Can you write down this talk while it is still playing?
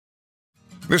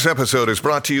This episode is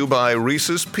brought to you by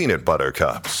Reese's Peanut Butter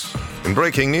Cups. In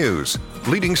breaking news,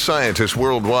 leading scientists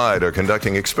worldwide are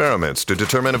conducting experiments to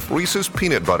determine if Reese's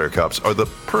Peanut Butter Cups are the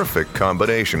perfect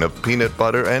combination of peanut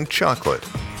butter and chocolate.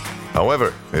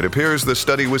 However, it appears the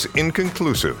study was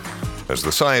inconclusive, as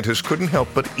the scientists couldn't help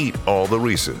but eat all the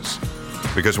Reese's.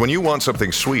 Because when you want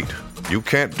something sweet, you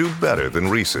can't do better than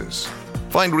Reese's.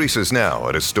 Find Reese's now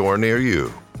at a store near you.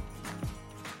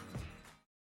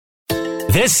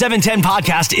 This 710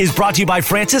 podcast is brought to you by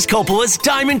Francis Coppola's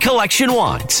Diamond Collection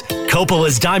Wines.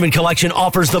 Coppola's Diamond Collection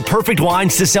offers the perfect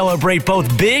wines to celebrate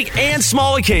both big and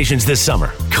small occasions this summer.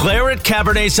 Claret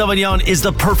Cabernet Sauvignon is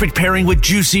the perfect pairing with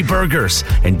juicy burgers.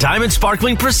 And Diamond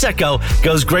Sparkling Prosecco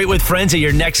goes great with friends at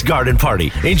your next garden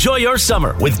party. Enjoy your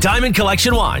summer with Diamond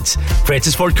Collection Wines.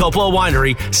 Francis Ford Coppola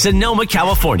Winery, Sonoma,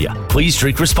 California. Please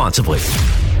drink responsibly.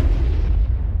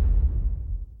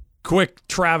 Quick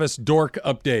Travis Dork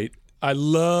update. I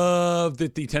love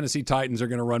that the Tennessee Titans are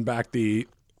going to run back the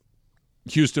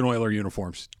Houston Oiler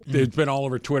uniforms. It's been all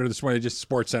over Twitter this morning. Just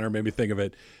SportsCenter made me think of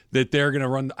it. That they're going to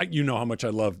run. You know how much I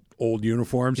love old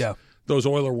uniforms. Yeah. Those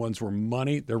Oiler ones were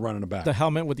money. They're running them back. The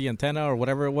helmet with the antenna or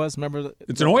whatever it was. Remember?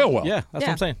 It's an oil well. Yeah, that's what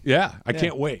I'm saying. Yeah, I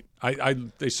can't wait.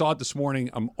 They saw it this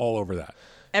morning. I'm all over that.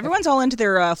 Everyone's all into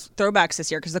their throwbacks this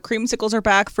year because the creamsicles are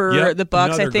back for the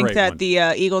Bucks. I think that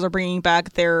the Eagles are bringing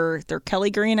back their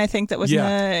Kelly Green. I think that was in the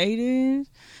 80s.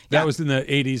 That was in the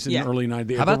 80s and early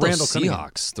 90s. How about those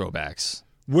Seahawks throwbacks?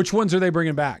 Which ones are they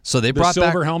bringing back? So they brought the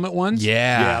silver back helmet ones?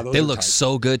 Yeah, they look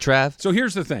so good, Trav. So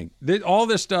here's the thing. All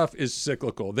this stuff is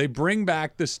cyclical. They bring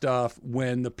back the stuff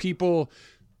when the people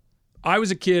 – I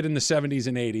was a kid in the 70s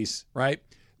and 80s, right?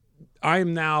 I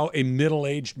am now a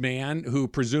middle-aged man who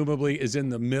presumably is in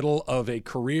the middle of a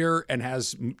career and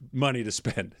has money to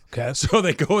spend. Okay. So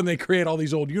they go and they create all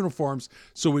these old uniforms,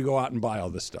 so we go out and buy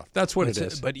all this stuff. That's what it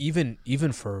is. But even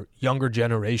for younger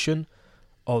generation,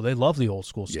 they love the old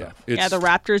school stuff. Yeah, the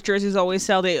Raptors jerseys always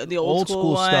sell the old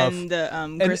school one, stuff.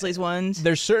 The Grizzlies ones.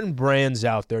 There's certain brands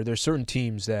out there. There's certain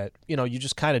teams that you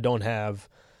just kind of don't have.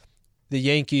 The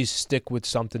Yankees stick with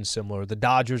something similar. The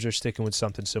Dodgers are sticking with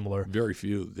something similar. Very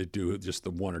few that do just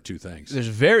the one or two things. There's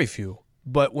very few.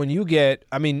 But when you get,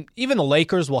 even the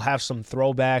Lakers will have some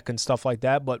throwback and stuff like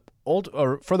that. But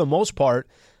for the most part,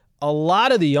 a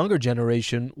lot of the younger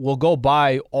generation will go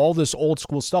buy all this old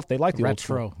school stuff. They like the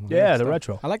retro. Old school. Yeah, the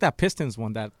retro. I like that Pistons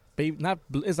one.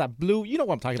 Is that blue? You know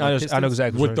what I'm talking about? I know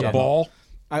exactly. With the ball.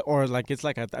 I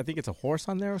think it's a horse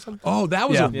on there or something. Oh, that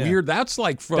was weird. That's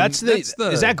like from. Is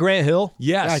that Grant Hill?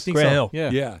 Yes, I think Grant so.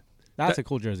 Hill. Yeah. That's a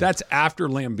cool jersey. That's after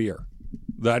Lambeer.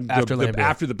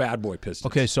 After the bad boy Pistons.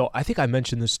 Okay, so I think I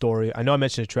mentioned this story. I know I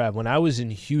mentioned it, Trav. When I was in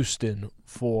Houston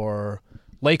for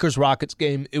Lakers-Rockets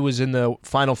game, it was in the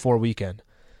Final Four weekend.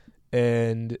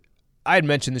 And I had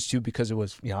mentioned this too because it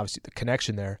was, obviously the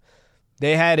connection there.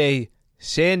 They had a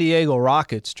San Diego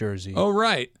Rockets jersey. Oh,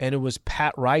 right. And it was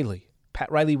Pat Riley. Pat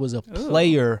Riley was a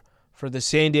player for the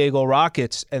San Diego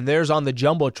Rockets, and there's on the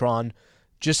Jumbotron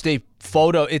just a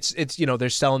photo. It's they're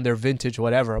selling their vintage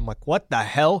whatever. I'm like, what the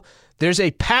hell? There's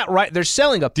a Pat Riley. They're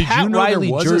selling a Pat Riley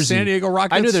there was jersey. A San Diego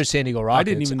Rockets? I knew there's San Diego Rockets. I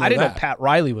didn't even know that Pat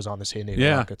Riley was on the San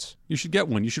Diego Rockets. You should get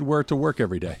one. You should wear it to work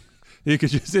every day. You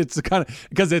could it's kind of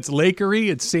because it's Lakery,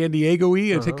 it's San Diego-y,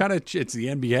 it's the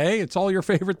NBA. It's all your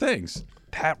favorite things.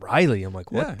 Pat Riley. I'm like,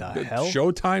 what the hell?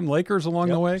 Showtime Lakers along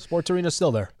the way. Sports Arena's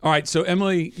still there. All right, so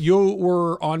Emily, you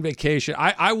were on vacation.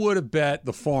 I would have bet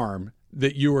the farm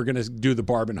that you were going to do the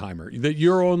Barbenheimer, that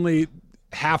you're only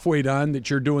halfway done, that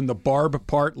you're doing the Barb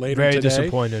part later Very today.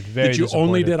 disappointed. That you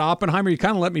only did Oppenheimer. You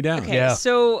kind of let me down. Okay,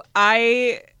 so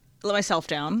I let myself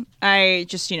down. I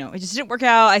just, it just didn't work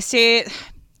out.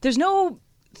 There's no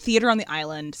theater on the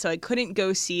island, so I couldn't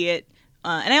go see it.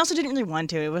 And I also didn't really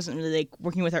want to. It wasn't really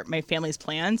working with my family's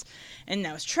plans. And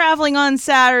I was traveling on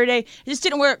Saturday. It just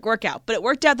didn't work out. But it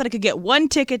worked out that I could get one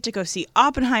ticket to go see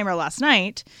Oppenheimer last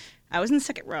night. I was in the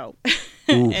second row.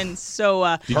 And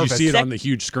so did you see it on the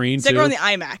huge screen second too? row on the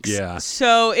IMAX. Yeah.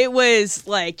 So it was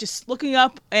like just looking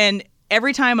up, and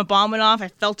every time a bomb went off, I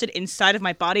felt it inside of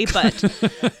my body. But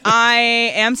I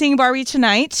am seeing Barbie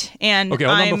tonight. And okay,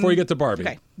 hold on before you get to Barbie.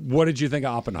 Okay. What did you think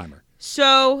of Oppenheimer?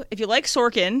 So, if you like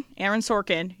Aaron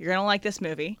Sorkin, you're going to like this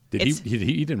movie.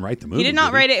 He didn't write the movie. He did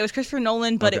not write it. It was Christopher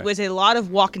Nolan, but it was a lot of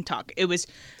walk and talk. It was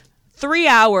 3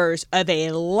 hours of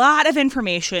a lot of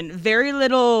information, very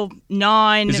little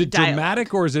Is it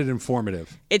dramatic or is it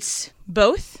informative? It's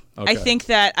both. Okay. I think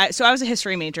that I was a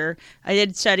history major. I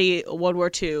did study World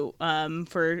War II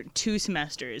for 2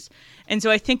 semesters. And so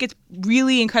I think it's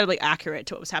really incredibly accurate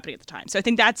to what was happening at the time. So I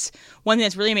think that's one thing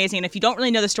that's really amazing. And if you don't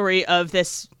really know the story of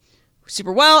this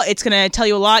super well. It's going to tell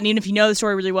you a lot, and even if you know the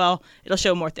story really well, it'll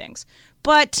show more things.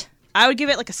 But I would give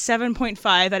it like a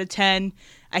 7.5 out of 10.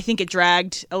 I think it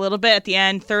dragged a little bit at the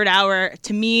end. Third hour,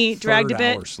 to me, dragged a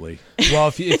bit. Well,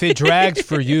 if it dragged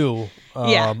for you,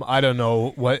 Yeah. I don't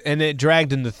know what, and it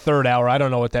dragged in the third hour. I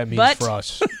don't know what that means But- for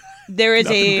us. There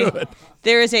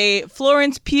is a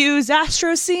Florence Pugh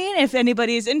Zastro scene, if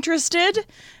anybody is interested.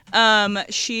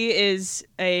 She is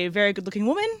a very good-looking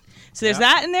woman, so there's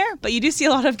that in there. But you do see a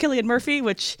lot of Cillian Murphy,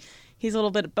 which he's a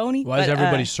little bit bony. Why is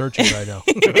everybody searching right now?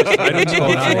 I don't know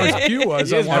who Florence Pugh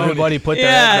was. Everybody put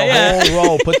their whole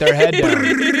row put their head down.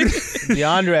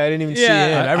 DeAndre, I didn't even see him.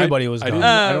 Everybody was gone.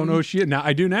 I don't know who she is. Now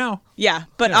I do now. Yeah,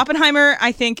 but Oppenheimer,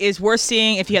 I think, is worth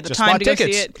seeing if you have the Just time bought to go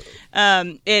tickets. see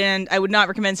it. And I would not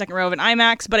recommend second row of an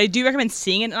IMAX, but I do recommend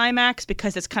seeing it in IMAX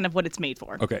because that's kind of what it's made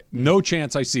for. Okay, no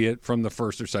chance I see it from the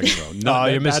first or second row. No,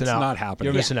 You're missing that's out. not happening.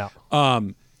 You're missing out.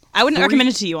 I wouldn't recommend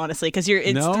it to you, honestly, because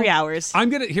it's No? 3 hours.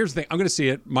 Here's the thing. I'm gonna see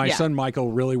it. My Yeah. son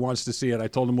Michael really wants to see it. I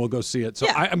told him we'll go see it, so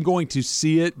Yeah. I'm going to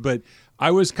see it. But I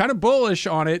was kind of bullish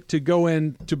on it to go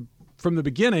in from the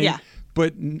beginning. Yeah.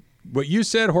 But what you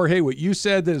said, Jorge, what you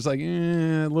said, that is like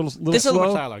a little This is-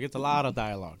 slow. Dialogue. It's a lot of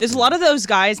dialogue. There's a lot of those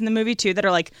guys in the movie too that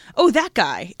are like, oh, that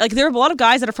guy. Like there are a lot of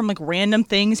guys that are from like random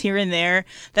things here and there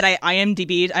that I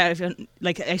IMDb'd.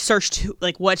 I searched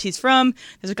like what he's from.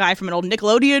 There's a guy from an old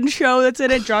Nickelodeon show that's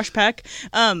in it, Josh Peck.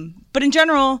 But in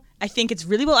general, I think it's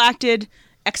really well acted,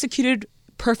 executed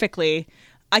perfectly.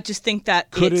 I just think that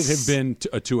Could it have been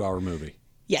a 2-hour movie?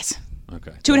 Yes.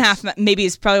 Okay. 2.5 maybe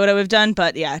is probably what I would have done,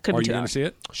 but yeah, it could Are be you 2 going to hours. see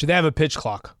it? Should they have a pitch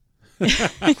clock?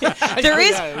 There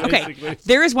is okay.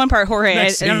 There is one part, Jorge. I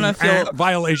don't know if you'll.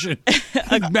 Violation.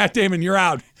 Matt Damon, you're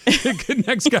out.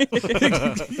 Next guy.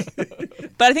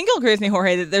 But I think you'll agree with me,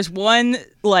 Jorge, that there's one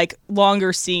like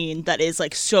longer scene that is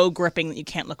like so gripping that you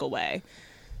can't look away.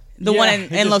 The one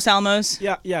in Los Alamos.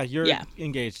 Yeah, you're Yeah.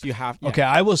 engaged. You have. Yeah. Okay,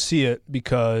 I will see it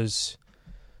because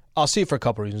I'll see it for a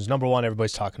couple reasons. Number one,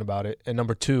 everybody's talking about it, and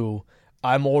number two,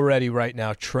 I'm already right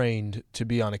now trained to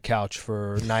be on a couch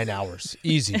for 9 hours,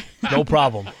 easy, no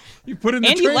problem. You put in the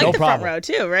And you train. like No the front problem. row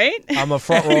too, right? I'm a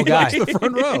front row guy. the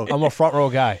front row. I'm a front row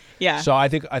guy. Yeah. So I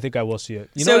think I will see it.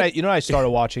 You So- know what I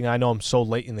started watching. I know I'm so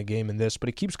late in the game in this, but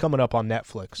it keeps coming up on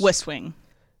Netflix. West Wing.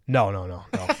 No.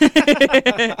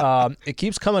 It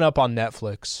keeps coming up on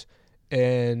Netflix,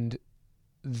 and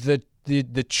the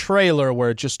trailer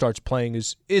where it just starts playing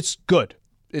it's good.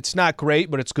 It's not great,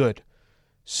 but it's good.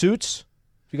 Suits.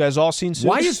 You guys all seen Suits?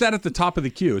 Why is that at the top of the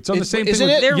queue? It's on the same Isn't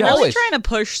thing. it? They're Yes. really Always. trying to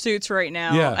push Suits right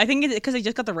now. Yeah. I think because they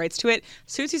just got the rights to it.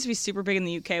 Suits used to be super big in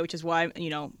the UK, which is why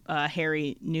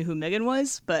Harry knew who Meghan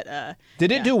was. But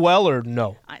Did it do well or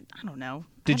no? I don't know.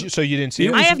 Did you? So you didn't see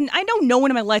it? I know no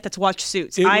one in my life that's watched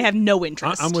Suits. It- I have no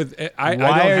interest. I'm with. I Why don't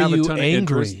are have a you ton of angry?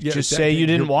 interest. Yeah, Just that- say you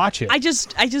didn't you're- watch it. I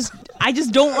just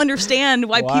don't understand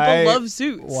why people love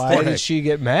Suits. Why Jorge. did she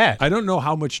get mad? I don't know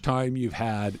how much time you've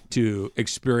had to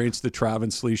experience the Trav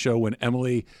and Slee show when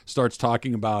Emily starts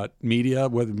talking about media,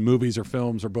 whether movies or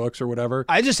films or books or whatever.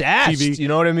 I just asked. TV. You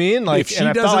know what I mean? Like, If she and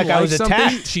I doesn't felt like I was something,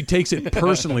 attacked. she takes it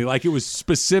personally, like it was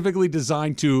specifically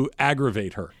designed to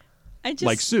aggravate her, I just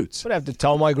like Suits. But I have to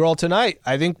tell my girl tonight.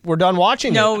 I think we're done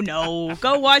watching it. no.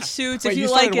 Go watch Suits Wait, if you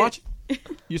started like it. watching?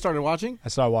 You started watching? I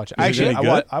started watching. Is it Actually, any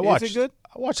good? I watched. Is it good?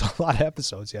 I watched a lot of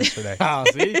episodes yesterday. Ah,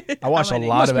 see. I watched a many?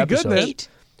 lot of Must be good, episodes.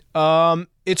 then. 8.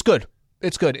 It's good.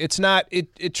 It's good. It's not.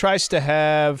 It tries to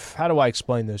have. How do I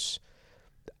explain this?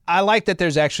 I like that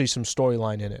there's actually some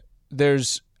storyline in it.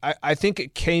 I think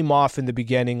it came off in the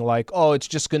beginning like, oh, it's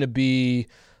just going to be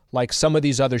like some of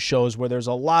these other shows where there's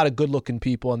a lot of good-looking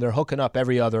people and they're hooking up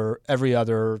every other show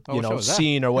is that?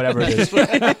 scene or whatever it is.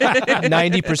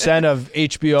 90% of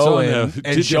HBO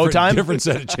and Showtime. different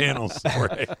set of channels.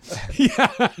 Right.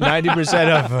 90%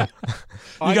 of.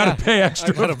 You got to pay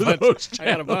extra for those I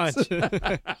got a channels.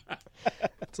 bunch.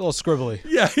 It's a little scribbly.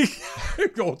 Yeah,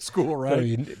 old school, right?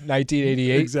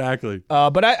 1988. Exactly.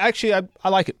 But I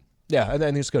like it. Yeah, I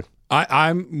think it's good.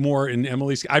 I'm more in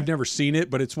Emily's. I've never seen it,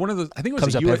 but it's one of those. I think it was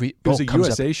Comes a, up U- every- it was a comes up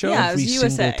USA show. Yeah, it Every was USA.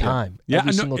 single time. Yeah,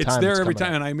 every no, single it's time there every coming time,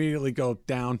 up. and I immediately go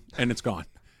down, and it's gone.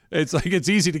 It's like it's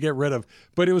easy to get rid of,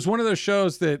 but it was one of those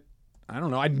shows that I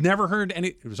don't know. I'd never heard any.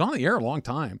 It was on the air a long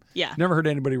time. Yeah. never heard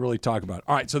anybody really talk about it.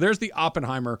 All right, so there's the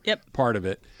Oppenheimer Yep. part of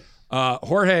it.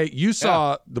 Jorge, you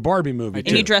saw the Barbie movie And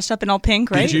too. you dressed up in all pink,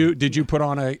 right? Did you put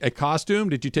on a costume?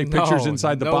 Did you take pictures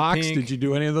inside the no box? pink. Did you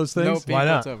do any of those No things? pink Why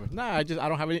not? whatsoever. Nah, I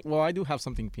don't have any. Well, I do have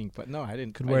something pink, but no, I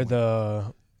didn't. Could wear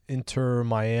the Inter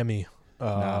Miami.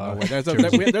 No way.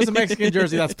 There's a Mexican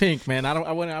jersey that's pink, man.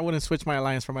 I wouldn't switch my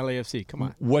alliance for my LAFC. Come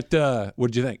on. What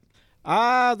did you think?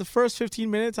 The first 15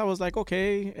 minutes, I was like,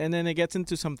 okay. And then it gets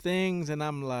into some things, and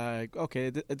I'm like, okay,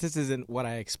 this isn't what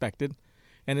I expected.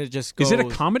 And it just goes. Is it a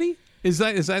comedy? Is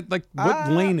that like, what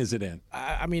lane is it in?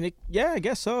 I mean, I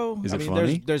guess so. Is it mean,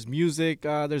 funny? There's music,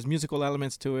 there's musical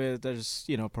elements to it. There's,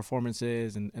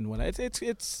 performances and whatnot.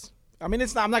 It's. I mean,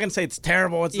 it's not, I'm not gonna say it's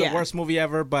terrible. It's the worst movie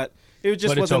ever, but it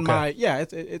just wasn't my. Yeah,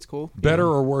 it's cool. Better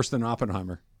or worse than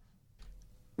Oppenheimer?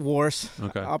 Worse.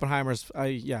 Okay. Oppenheimer's,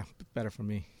 better for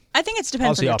me. I think it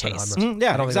depends on your taste.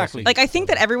 Yeah, exactly. Like, I think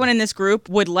that everyone in this group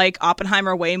would like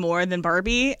Oppenheimer way more than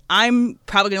Barbie. I'm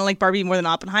probably going to like Barbie more than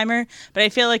Oppenheimer, but I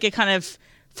feel like it kind of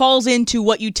falls into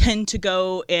what you tend to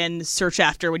go and search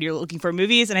after when you're looking for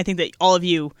movies, and I think that all of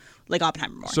you like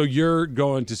Oppenheimer more. So you're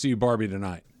going to see Barbie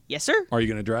tonight? Yes, sir. Are you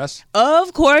going to dress?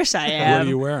 Of course I am. What are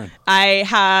you wearing? I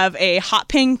have a hot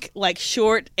pink, like,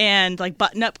 short and, like,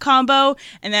 button-up combo.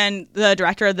 And then the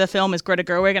director of the film is Greta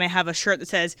Gerwig, and I have a shirt that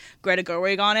says Greta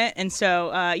Gerwig on it. And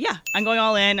so, I'm going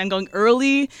all in. I'm going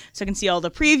early so I can see all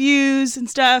the previews and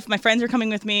stuff. My friends are coming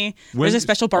with me. There's a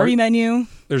special Barbie menu.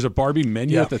 There's a Barbie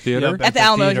menu at the theater? At the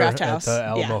Alamo Draft House. At the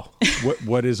Alamo. Yeah.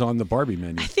 What is on the Barbie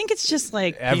menu? I think it's just,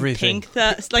 like, everything. pink,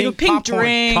 like a pink popcorn,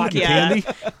 drink. Cotton candy?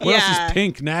 What else is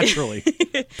pink naturally?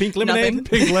 Pink lemonade. Nothing.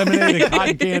 Pink lemonade and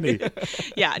cotton candy.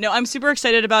 Yeah, no, I'm super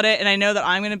excited about it, and I know that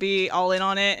I'm going to be all in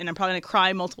on it, and I'm probably going to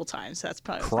cry multiple times. So that's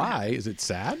probably what's gonna Cry? happen. Is it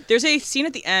sad? There's a scene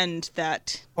at the end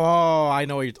that Oh, I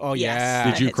know. Oh, Yes.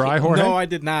 yeah. Did you It's cry, people. Jorge? No, I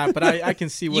did not, but I can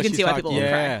see what You can she's see why talking. people will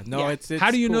Yeah, cry. no, Yeah. it's How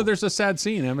do you know cool. there's a sad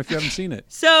scene, Em, if you haven't seen it?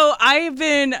 So I've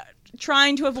been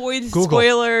trying to avoid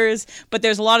spoilers, but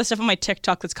there's a lot of stuff on my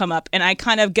TikTok that's come up, and I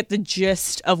kind of get the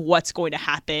gist of what's going to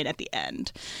happen at the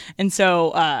end. And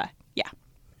so, yeah.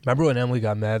 Remember when Emily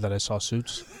got mad that I saw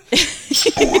Suits? She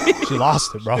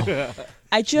lost it, bro.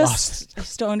 I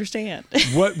just don't understand.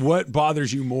 What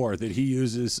bothers you more, that he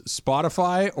uses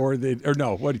Spotify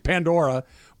Pandora,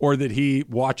 or that he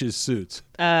watches Suits?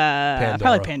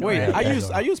 Probably Pandora. Wait, Yeah,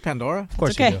 I use Pandora. Of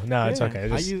course It's okay. you do. No, it's okay.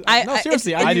 No,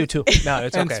 seriously, I do too. No,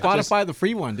 it's And okay. Spotify, the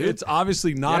free one, dude. It's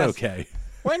obviously not Yes. okay.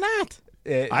 Why not?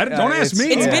 Don't ask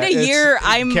me. It's been a year.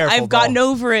 careful, I've gotten bro.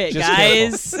 over it, Just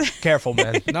guys. Careful,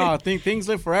 man. No, I think things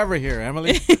live forever here,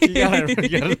 Emily. You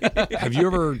gotta Have you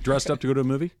ever dressed up to go to a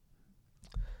movie?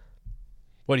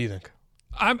 What do you think?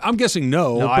 I'm guessing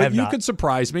no, No, I but have you not. could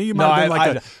surprise me. You might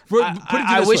have been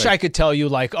I wish I could tell you,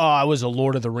 like, oh, I was a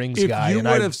Lord of the Rings If guy, you and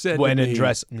would I have said to went and me-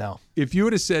 dressed. No. If you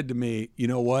would have said to me, you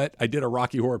know what, I did a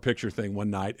Rocky Horror Picture thing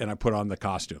one night and I put on the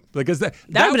costume, because that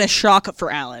That would have been a shock for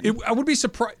Alan. I would be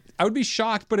surprised. I would be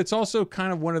shocked, but it's also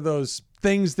kind of one of those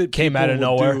things that Came people out of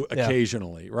will nowhere. do Yeah.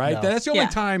 occasionally, right? No. That's the only Yeah.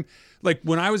 time, like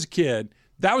when I was a kid,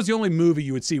 that was the only movie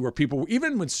you would see where people,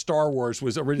 even when Star Wars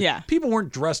was original, Yeah. people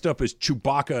weren't dressed up as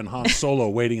Chewbacca and Han Solo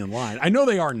waiting in line. I know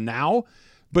they are now,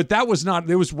 but that was not,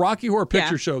 there was Rocky Horror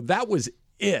Picture Yeah. Show. That was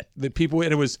it. That people,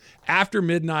 and it was after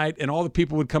midnight and all the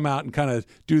people would come out and kind of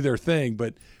do their thing.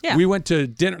 But Yeah. we went to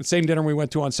dinner, same dinner we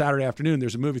went to on Saturday afternoon.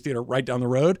 There's a movie theater right down the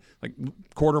road, like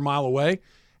quarter mile away.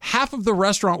 Half of the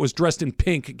restaurant was dressed in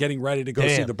pink, getting ready to go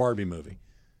see Damn. the Barbie movie.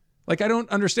 Like, I don't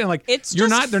understand. Like, It's you're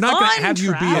just not. They're not going to fun, have you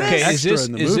be an Travis. Okay, extra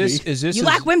in the movie. is this You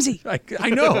lack whimsy. I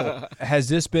know. has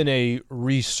this been a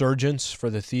resurgence for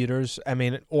the theaters? I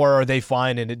mean, or are they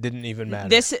fine and it didn't even matter?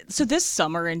 This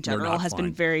summer in general not has fine.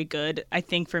 been very good, I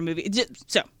think, for movies.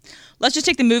 So let's just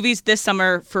take the movies this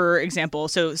summer for example.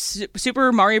 So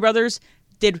Super Mario Brothers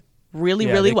did really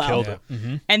Yeah, really they well, killed it.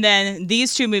 Mm-hmm. and then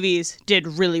these two movies did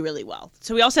really really well.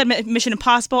 So we also had Mission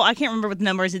Impossible. I can't remember what the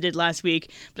numbers it did last week,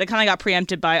 but it kind of got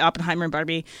preempted by Oppenheimer and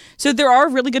Barbie. So there are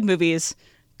really good movies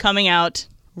coming out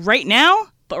right now.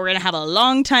 But we're going to have a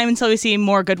long time until we see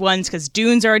more good ones, because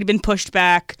Dune's already been pushed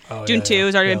back. Dune 2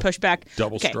 has already been pushed back.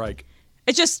 Double Okay. strike.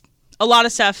 It's just a lot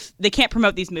of stuff. They can't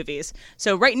promote these movies.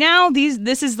 So right now,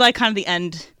 this is like kind of the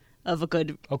end of a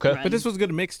good Okay. run. But this was a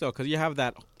good mix, though, because you have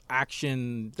that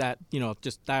action, that,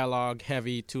 just dialogue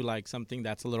heavy, to like something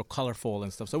that's a little colorful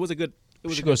and stuff. So it was a good. It We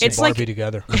was a should good. go see It's like- Barbie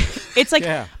together. It's like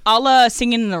Yeah. a la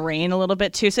Singing in the Rain a little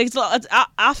bit too. So it's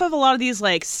off of a lot of these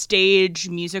like stage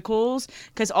musicals,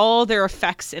 because all their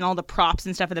effects and all the props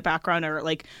and stuff in the background are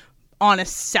like on a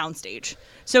soundstage.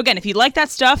 So again, if you like that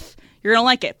stuff, you're gonna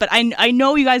like it. But I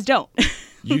know you guys don't.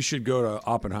 You should go to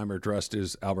Oppenheimer dressed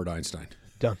as Albert Einstein.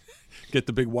 Done. Get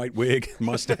the big white wig,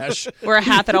 mustache. Or a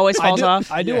hat that always falls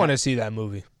off. I do want to see that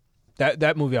movie.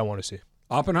 That movie I want to see.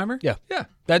 Oppenheimer? Yeah. Yeah.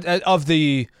 That of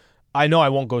the. I know I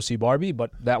won't go see Barbie,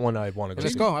 but that one I want to go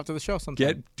Let's see. go after the show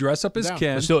sometime. Dress up as Down.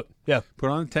 Ken. Let's do it. Yeah. Put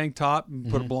on a tank top, and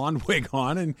put a blonde wig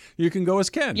on, and you can go as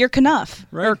Ken. You're Knuff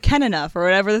Right. or Ken Enough or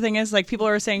whatever the thing is. Like people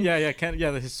are saying. Yeah, Ken.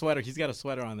 Yeah, his sweater. He's got a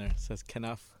sweater on there. It says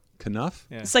Knuff. Knuff?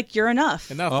 Yeah. It's like you're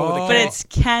enough. Enough. But it's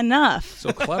Knuff.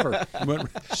 So clever.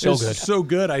 So good. So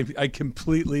good. I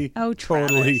completely, totally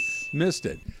Travis. missed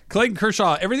it. Clayton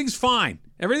Kershaw, everything's fine.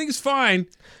 Everything's fine.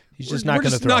 He's just not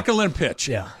going to throw. Not going to let him pitch.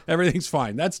 Yeah. Everything's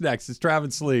fine. That's next. It's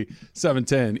Travis Lee,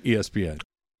 710 ESPN.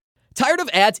 Tired of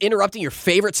ads interrupting your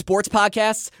favorite sports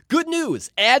podcasts? Good news.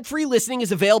 Ad-free listening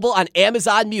is available on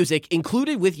Amazon Music,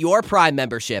 included with your Prime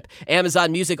membership.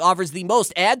 Amazon Music offers the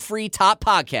most ad-free top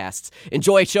podcasts.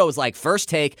 Enjoy shows like First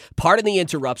Take, Pardon the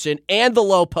Interruption, and The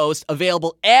Low Post,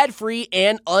 available ad-free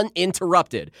and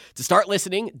uninterrupted. To start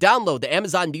listening, download the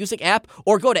Amazon Music app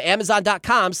or go to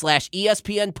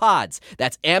amazon.com/ESPN Pods.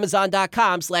 That's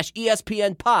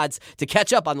amazon.com/ESPN Pods to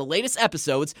catch up on the latest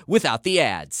episodes without the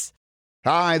ads.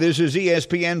 Hi, this is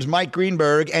ESPN's Mike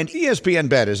Greenberg, and ESPN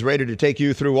Bet is ready to take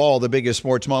you through all the biggest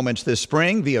sports moments this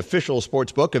spring. The official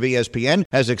sports book of ESPN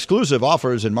has exclusive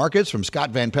offers and markets from Scott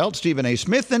Van Pelt, Stephen A.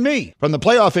 Smith, and me. From the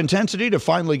playoff intensity to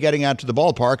finally getting out to the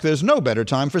ballpark, there's no better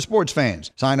time for sports fans.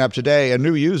 Sign up today, and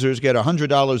new users get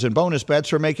 $100 in bonus bets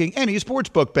for making any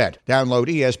sportsbook bet. Download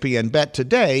ESPN Bet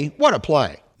today. What a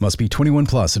play. Must be 21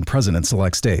 plus and present in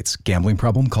select states. Gambling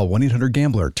problem? Call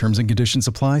 1-800-GAMBLER. Terms and conditions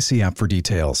apply. See app for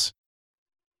details.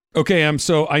 Okay,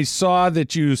 so I saw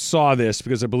that you saw this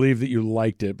because I believe that you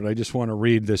liked it, but I just want to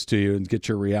read this to you and get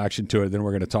your reaction to it. Then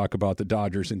we're going to talk about the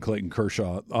Dodgers and Clayton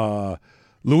Kershaw.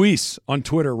 Luis on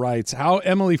Twitter writes, how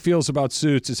Emily feels about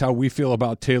Suits is how we feel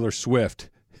about Taylor Swift.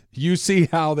 You see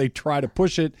how they try to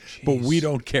push it, but we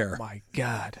don't care. My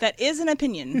God. That is an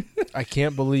opinion. I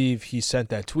can't believe he sent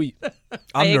that tweet.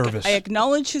 I'm nervous. I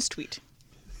acknowledge his tweet.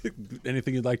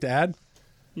 Anything you'd like to add?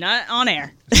 Not on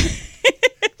air.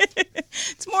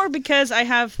 It's more because I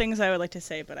have things I would like to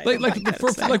say, but I don't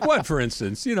like what, for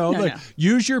instance? No.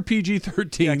 Use your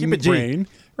PG-13 brain,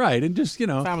 right? And just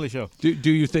family show.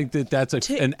 Do you think that that's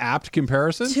an apt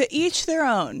comparison? To each their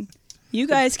own. You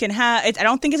guys can have. I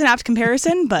don't think it's an apt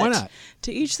comparison, but why not?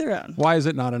 To each their own. Why is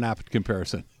it not an apt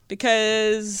comparison?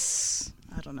 Because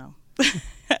I don't know.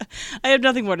 I have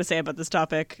nothing more to say about this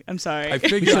topic. I'm sorry. I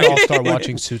figured we should all start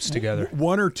watching Suits together.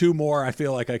 One or two more, I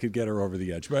feel like I could get her over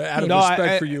the edge. But out of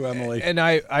respect for you, Emily. And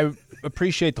I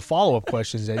appreciate the follow-up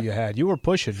questions that you had. You were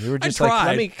pushing. You were just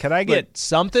tried, like, can I get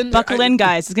something? Buckle in,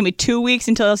 guys. It's going to be 2 weeks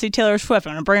until I'll see Taylor Swift.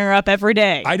 I'm going to bring her up every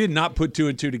day. I did not put two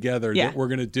and two together that we're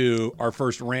going to do our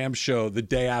first Rams show the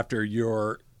day after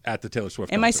you're at the Taylor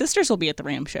Swift and concert. My sisters will be at the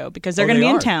Rams show because they're going to be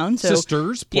in town. So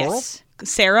sisters, plural? Yes.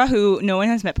 Sarah, who no one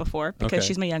has met before because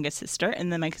she's my youngest sister,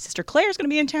 and then my sister Claire's going to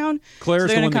be in town.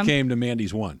 Claire's the one that came to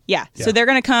Mandy's one. Yeah. So they're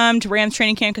going to come to Rams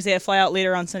training camp because they have fly out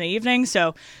later on Sunday evening.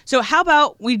 So how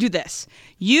about we do this?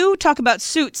 You talk about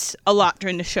Suits a lot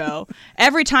during the show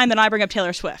every time that I bring up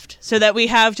Taylor Swift, so that we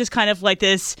have just kind of like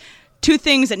this two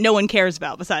things that no one cares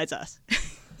about besides us.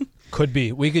 Could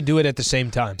be. We could do it at the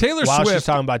same time. Taylor While Swift. she's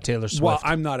talking about Taylor Swift. Well,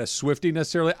 I'm not a Swiftie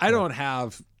necessarily. I don't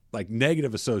have like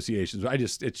negative associations.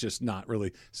 It's just not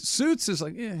really. Suits is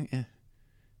like, yeah.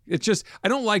 It's just, I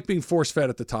don't like being force-fed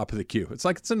at the top of the queue. It's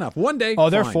like, it's enough. One day, oh,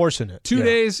 they're fine. forcing it. 2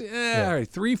 days, all right.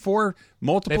 3, 4,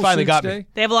 multiple They finally Suits got day. me.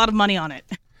 They have a lot of money on it.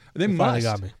 They finally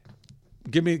got me.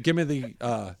 Give me the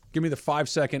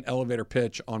 5-second elevator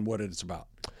pitch on what it's about.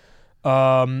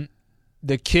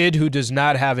 The kid who does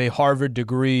not have a Harvard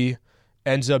degree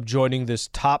ends up joining this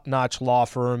top-notch law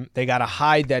firm. They got to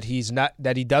hide that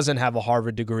he doesn't have a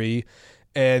Harvard degree,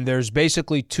 and there's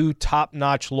basically two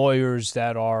top-notch lawyers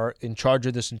that are in charge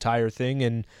of this entire thing,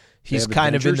 and he's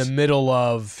kind of in the middle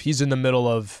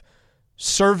of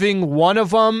serving one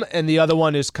of them, and the other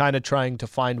one is kind of trying to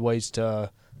find ways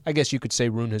to, I guess you could say,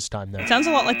 ruin his time there. It sounds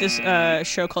a lot like this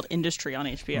show called Industry on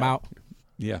HBO.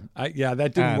 Yeah,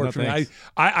 that didn't work for me.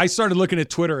 I started looking at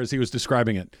Twitter as he was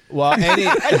describing it. Well,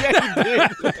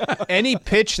 any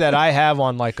pitch that I have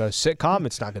on like a sitcom,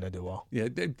 it's not going to do well. Yeah,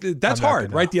 that's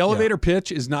hard, right? The elevator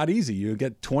pitch is not easy. You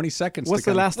get 20 seconds. What's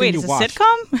the last thing you watched? Wait, is it a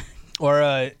sitcom?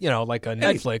 Or like a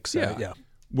Netflix. Yeah.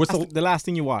 What's the last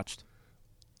thing you watched?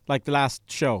 Like the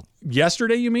last show?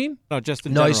 Yesterday, you mean? No, just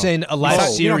in general. He's saying a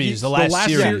last series. The last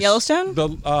series. Yellowstone?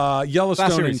 The Yellowstone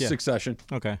series, in Succession.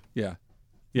 Okay. Yeah.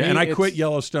 Yeah, and I quit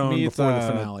Yellowstone before the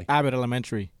finale. Abbott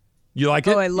Elementary. You like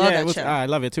it? Oh, I love that show. I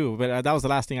love it too, but that was the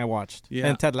last thing I watched. Yeah.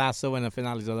 And Ted Lasso and the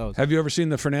finales of those. Have you ever seen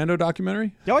the Fernando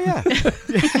documentary? Oh, yeah.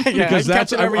 Because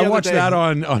I watch that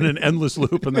on an endless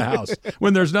loop in the house.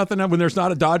 When there's not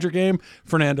a Dodger game,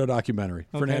 Fernando documentary.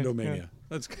 Okay, Fernando Mania.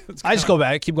 I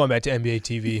just keep going back to NBA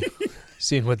TV,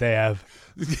 seeing what they have.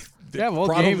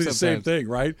 Probably the same thing,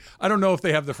 right? I don't know if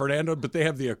they have the Fernando, but they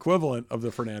have the equivalent of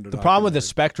the Fernando. The problem with the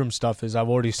Spectrum stuff is I've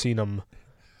already seen them,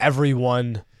 every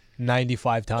one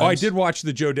 95 times. Oh, I did watch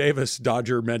the Joe Davis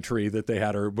Dodger-mentary that they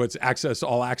had, or what's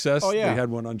All Access. Oh, yeah. They had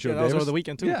one on Joe Davis. That was over the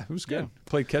weekend, too. Yeah, it was good. Yeah.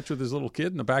 Played catch with his little kid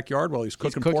in the backyard while he's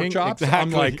cooking cooking, pork chops.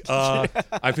 exactly. I'm like,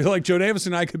 I feel like Joe Davis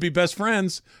and I could be best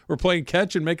friends. We're playing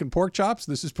catch and making pork chops.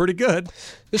 This is pretty good.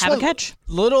 Have a catch.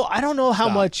 I don't know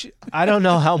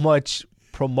how much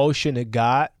promotion it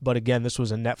got, but again, this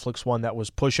was a Netflix one that was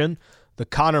pushing the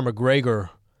Conor McGregor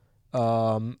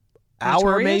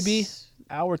hour, maybe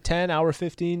hour 10, hour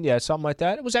 15, something like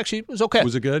that. It was okay.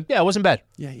 Was it good? Yeah, it wasn't bad.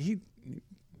 Yeah,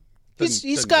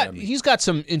 he's got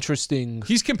some interesting.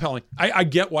 He's compelling. I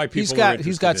get why people.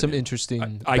 He's got some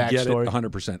interesting. I get it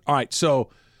 100%. All right, so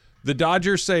the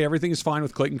Dodgers say everything is fine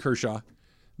with Clayton Kershaw.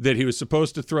 That he was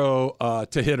supposed to throw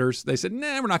to hitters. They said, we're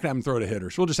not going to have him throw to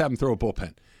hitters. We'll just have him throw a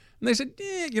bullpen. And they said,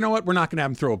 you know what? We're not going to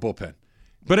have him throw a bullpen.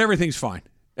 But everything's fine.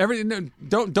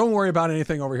 Don't worry about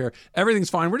anything over here. Everything's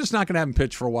fine. We're just not going to have him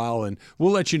pitch for a while, and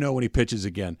we'll let you know when he pitches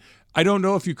again. I don't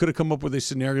know if you could have come up with a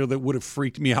scenario that would have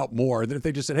freaked me out more than if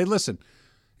they just said, hey, listen,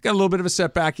 got a little bit of a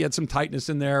setback. He had some tightness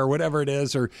in there or whatever it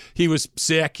is, or he was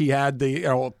sick. He had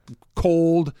the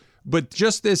cold. But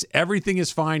just this, everything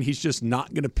is fine. He's just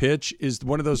not going to pitch is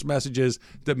one of those messages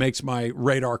that makes my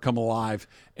radar come alive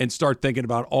and start thinking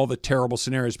about all the terrible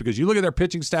scenarios. Because you look at their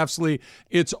pitching staff, Slee,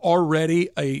 it's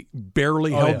already a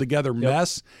barely held together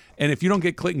mess. And if you don't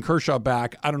get Clayton Kershaw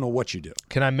back, I don't know what you do.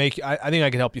 Can I think I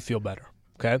can help you feel better.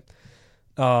 Okay.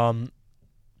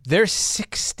 There's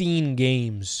 16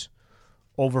 games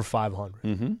over 500.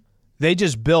 Mm-hmm. They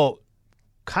just built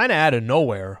kind of out of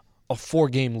nowhere a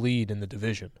 4-game lead in the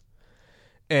division.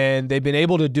 And they've been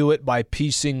able to do it by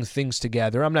piecing things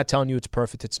together. I'm not telling you it's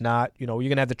perfect. It's not. You're going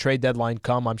to have the trade deadline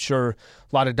come. I'm sure a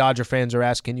lot of Dodger fans are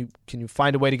asking, can you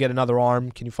find a way to get another arm?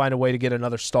 Can you find a way to get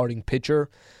another starting pitcher?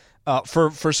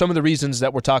 For some of the reasons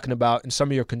that we're talking about and some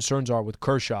of your concerns are with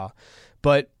Kershaw.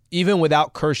 But even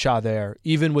without Kershaw there,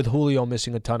 even with Julio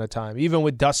missing a ton of time, even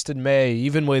with Dustin May,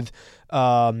 even with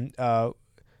Gonsolin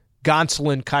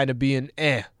kind of being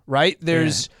right?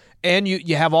 And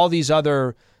you have all these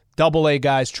other AA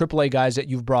guys, AAA guys that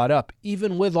you've brought up.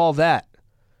 Even with all that,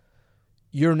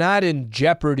 you're not in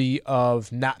jeopardy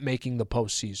of not making the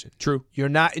postseason. True. You're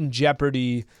not in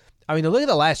jeopardy. I mean, look at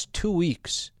the last 2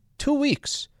 weeks. 2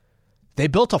 weeks. They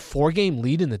built a 4-game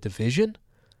lead in the division.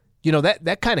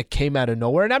 That kind of came out of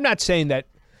nowhere. And I'm not saying that,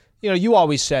 you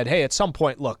always said, hey, at some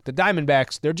point, look, the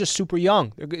Diamondbacks, they're just super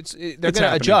young. They're going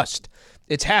to adjust.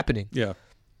 It's happening. Yeah.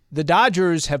 The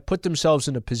Dodgers have put themselves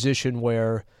in a position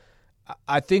where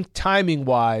I think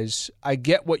timing-wise, I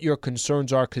get what your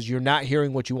concerns are because you're not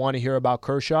hearing what you want to hear about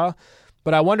Kershaw.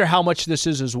 But I wonder how much this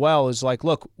is as well is like,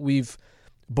 look,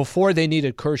 before they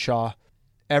needed Kershaw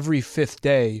every 5th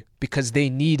day because they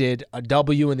needed a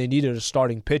W and they needed a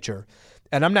starting pitcher.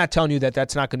 And I'm not telling you that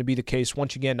that's not going to be the case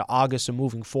once you get into August and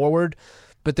moving forward.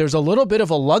 But there's a little bit of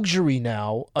a luxury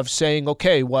now of saying,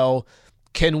 okay, well,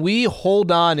 can we hold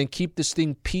on and keep this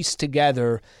thing pieced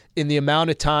together in the amount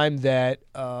of time that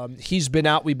he's been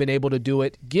out, we've been able to do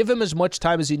it? Give him as much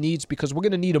time as he needs because we're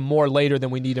going to need him more later than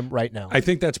we need him right now. I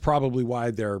think that's probably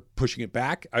why they're pushing it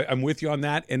back. I'm with you on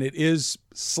that, and it is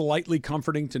slightly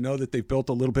comforting to know that they've built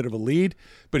a little bit of a lead.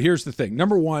 But here's the thing.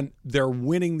 Number one, they're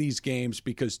winning these games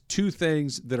because two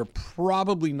things that are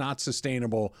probably not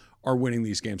sustainable are winning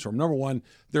these games for them. Number one,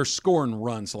 they're scoring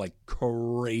runs like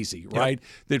crazy, right? Yep.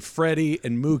 That Freddie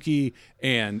and Mookie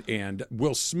and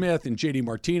Will Smith and JD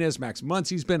Martinez, Max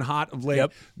Muncy's been hot of late.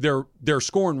 Yep. They're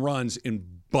scoring runs in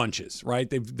bunches, right?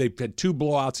 They've had 2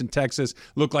 blowouts in Texas.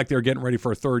 Looked like they were getting ready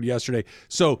for a third yesterday.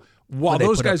 So while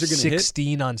those guys are going to hit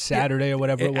 16 on Saturday or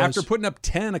whatever it was, after putting up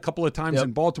 10 a couple of times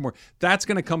in Baltimore, that's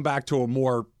going to come back to a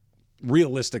more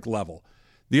realistic level.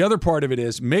 The other part of it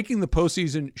is making the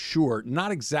postseason, sure,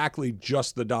 not exactly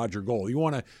just the Dodger goal. You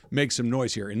want to make some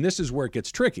noise here, and this is where it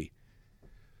gets tricky.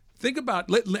 Think about,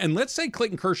 and let's say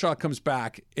Clayton Kershaw comes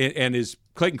back and is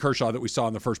Clayton Kershaw that we saw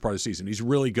in the first part of the season. He's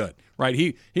really good, right?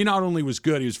 He not only was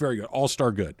good, he was very good,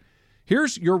 all-star good.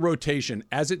 Here's your rotation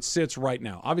as it sits right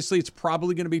now. Obviously, it's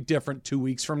probably going to be different 2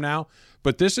 weeks from now,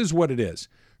 but this is what it is.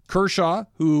 Kershaw,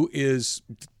 who is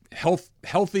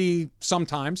healthy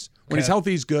sometimes. When he's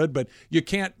healthy, he's good, but you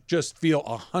can't just feel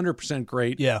 100%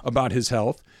 great about his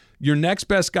health. Your next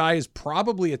best guy is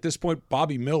probably at this point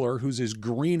Bobby Miller, who's as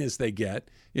green as they get.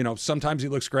 Sometimes he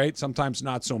looks great, sometimes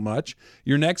not so much.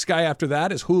 Your next guy after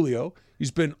that is Julio.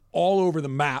 He's been all over the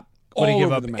map. What did he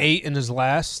give up? 8 in his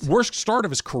last? Worst start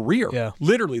of his career. Yeah.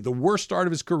 Literally, the worst start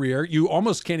of his career. You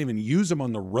almost can't even use him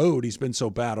on the road. He's been so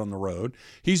bad on the road.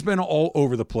 He's been all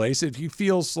over the place. He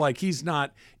feels like he's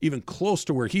not even close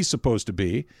to where he's supposed to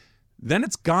be. Then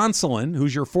it's Gonsolin,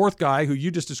 who's your fourth guy, who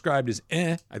you just described as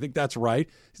I think that's right.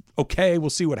 Okay, we'll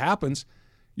see what happens.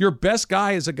 Your best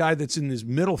guy is a guy that's in his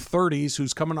middle 30s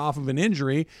who's coming off of an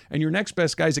injury, and your next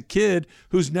best guy is a kid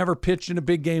who's never pitched in a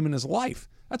big game in his life.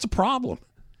 That's a problem.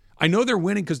 I know they're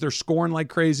winning because they're scoring like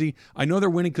crazy. I know they're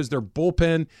winning because their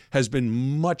bullpen has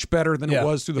been much better than it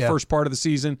was through the first part of the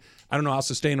season. I don't know how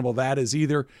sustainable that is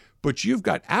either. But you've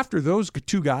got, after those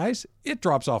two guys, it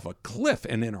drops off a cliff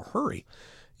and in a hurry.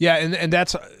 Yeah, and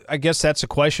that's, I guess that's a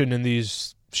question in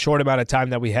these short amount of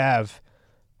time that we have.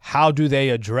 How do they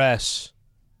address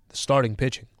the starting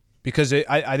pitching? Because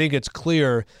I think it's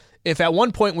clear. If at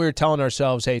one point we were telling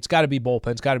ourselves, hey, it's got to be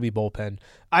bullpen.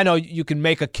 I know you can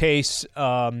make a case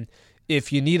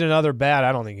if you need another bat.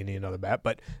 I don't think you need another bat.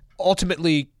 But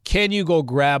ultimately, can you go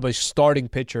grab a starting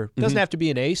pitcher? Doesn't have to be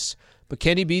an ace, but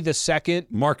can he be the second?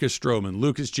 Marcus Stroman,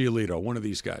 Lucas Giolito, one of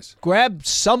these guys. Grab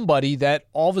somebody that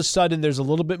all of a sudden there's a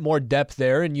little bit more depth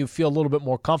there and you feel a little bit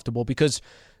more comfortable, because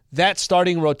that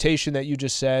starting rotation that you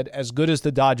just said, as good as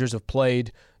the Dodgers have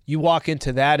played, you walk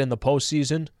into that in the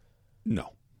postseason?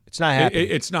 No. It's not happening.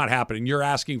 It's not happening. You're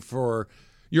asking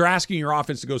your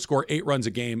offense to go score 8 runs a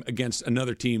game against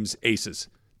another team's aces.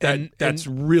 That's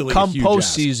really come a huge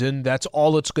postseason. ask. That's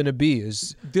all it's going to be.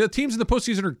 Is the teams in the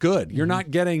postseason are good. You're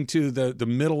not getting to the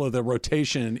middle of the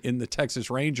rotation in the Texas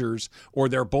Rangers or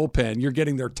their bullpen. You're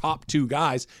getting their top 2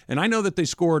 guys, and I know that they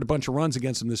scored a bunch of runs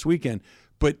against them this weekend.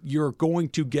 But you're going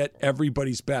to get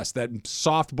everybody's best. That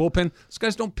soft bullpen, those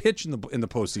guys don't pitch in the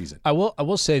postseason. I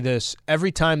will say this.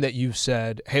 Every time that you've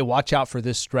said, hey, watch out for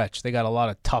this stretch, they got a lot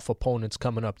of tough opponents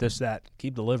coming up, this, that,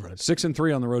 keep delivering.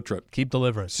 6-3 on the road trip. Keep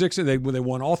delivering. They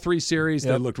won all 3 series.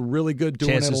 Yep. They looked really good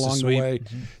doing Chances it along the way.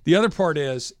 Mm-hmm. The other part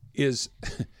is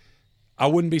I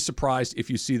wouldn't be surprised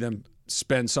if you see them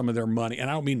spend some of their money. And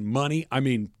I don't mean money, I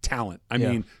mean talent. I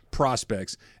mean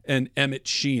prospects. And Emmett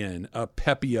Sheehan, a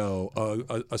Pepio,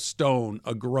 a Stone,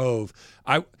 a Grove.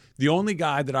 The only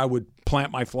guy that I would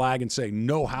plant my flag and say,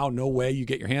 no way you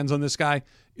get your hands on this guy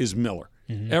is Miller.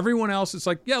 Mm-hmm. Everyone else is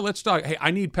like, yeah, let's talk. Hey,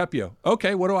 I need Pepio.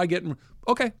 Okay, what do I get?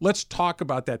 Okay, let's talk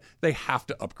about that. They have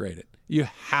to upgrade it. You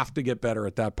have to get better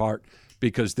at that part,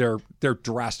 because they're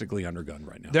drastically undergunned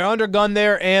right now. They're undergunned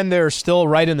there, and they're still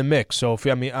right in the mix. So,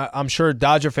 I'm sure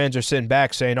Dodger fans are sitting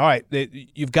back saying, all right,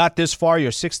 you've got this far.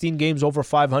 You're 16 games over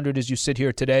 500 as you sit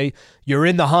here today. You're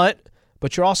in the hunt,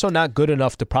 but you're also not good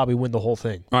enough to probably win the whole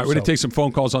thing. All right, we're going to take some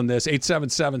phone calls on this.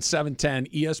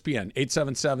 877-710-ESPN,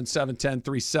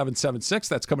 877-710-3776.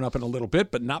 That's coming up in a little bit,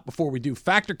 but not before we do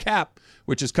Factor Cap,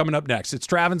 which is coming up next. It's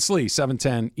Trav and Slee,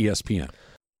 710 ESPN.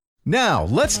 Now,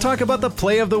 let's talk about the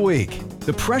play of the week.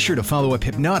 The pressure to follow up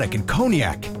Hypnotic and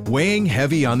Cognac, weighing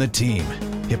heavy on the team.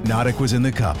 Hypnotic was in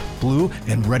the cup, blue,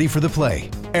 and ready for the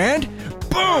play. And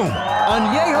boom!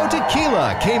 Añejo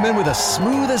Tequila came in with a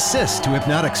smooth assist to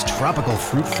Hypnotic's tropical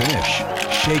fruit finish.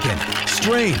 Shaken,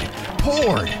 strained,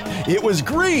 poured. It was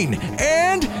green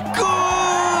and good!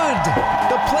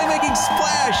 The playmaking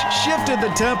splash shifted the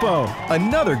tempo.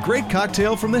 Another great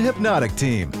cocktail from the Hypnotic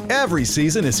team. Every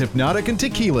season is Hypnotic and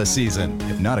Tequila season.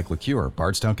 Hypnotic Liqueur,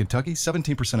 Bardstown, Kentucky,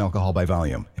 17% alcohol by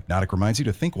volume. Hypnotic reminds you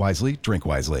to think wisely, drink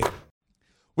wisely.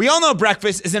 We all know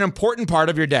breakfast is an important part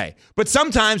of your day, but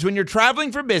sometimes when you're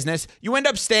traveling for business, you end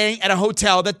up staying at a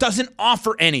hotel that doesn't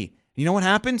offer any. You know what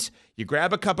happens? You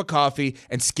grab a cup of coffee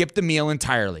and skip the meal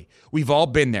entirely. We've all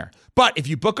been there. But if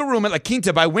you book a room at La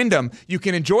Quinta by Wyndham, you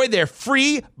can enjoy their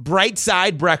free Bright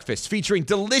Side breakfast featuring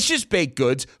delicious baked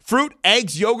goods, fruit,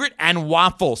 eggs, yogurt, and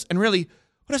waffles. And really,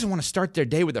 who doesn't want to start their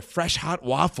day with a fresh, hot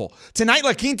waffle? Tonight,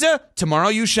 La Quinta, tomorrow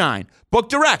you shine. Book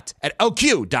direct at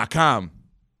lq.com.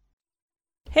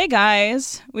 Hey,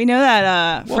 guys. We know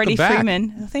that Freddie back.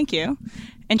 Freeman, thank you,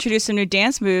 introduced some new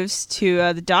dance moves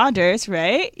to the Dodgers,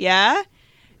 right? Yeah.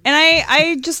 And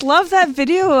I just love that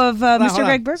video of Mr.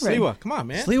 Greg Bergman. Sliwa, come on,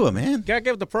 man. Sliwa, man. You gotta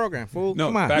give it the program, fool. No,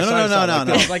 come on.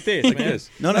 no. Like this, man. This.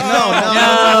 No.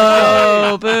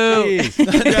 No, boo. He's doing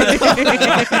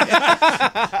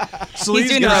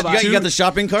the robot. You got the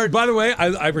shopping cart? By the way,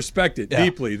 I respect it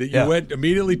deeply that you went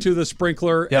immediately to the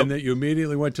sprinkler and that you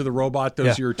immediately went to the robot.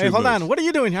 Those are your two Hey, hold moves. on. What are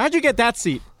you doing here? How'd you get that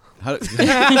seat? What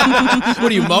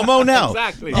are you, Momo now?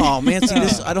 Exactly. Oh man, see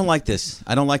this? I don't like this.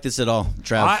 I don't like this at all,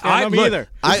 Trav. I don't either.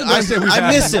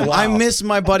 I miss him. I miss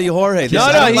my buddy Jorge. He's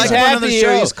happy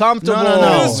here. He's comfortable.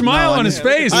 There's a smile on his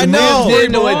face. I know. He moved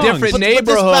into a different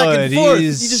neighborhood.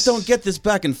 You just don't get this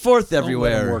back and forth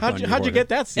everywhere. How'd you get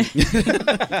that seat?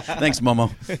 Thanks,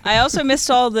 Momo. I also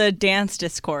missed all the dance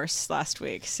discourse last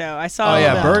week, so I saw. Oh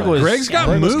yeah, Greg's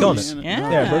got moves.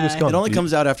 Yeah, Berg was killing It only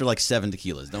comes out after like 7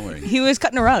 tequilas. Don't worry. He was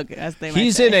cutting a rug. as they might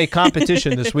He's say. in a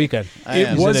competition this weekend.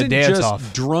 It wasn't just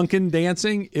off. drunken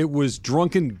dancing; it was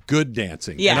drunken good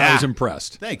dancing. Yeah. And I was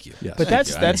impressed. Thank you. Yes. But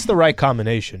that's the right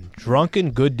combination.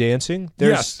 Drunken good dancing.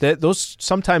 Those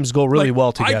sometimes go really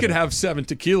well together. I could have 7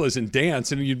 tequilas and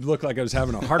dance, and you'd look like I was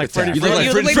having a heart attack. You look like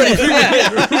You look Freddie.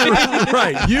 like this.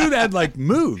 Right? You had like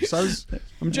moves.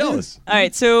 I'm jealous. All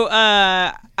right, so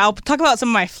I'll talk about some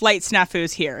of my flight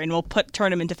snafus here, and we'll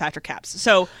turn them into factor caps.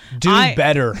 So do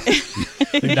better.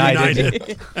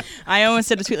 United. I almost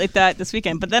said a tweet like that this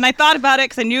weekend, but then I thought about it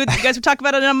because I knew that you guys would talk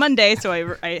about it on Monday, so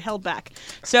I held back.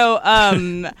 So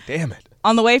damn it.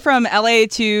 On the way from LA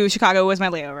to Chicago was my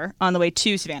layover on the way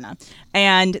to Savannah,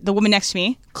 and the woman next to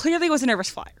me clearly was a nervous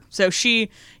flyer. So she,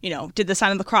 did the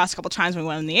sign of the cross a couple times when we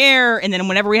went in the air, and then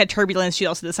whenever we had turbulence, she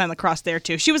also did the sign of the cross there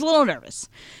too. She was a little nervous,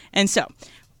 and so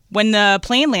when the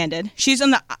plane landed, she's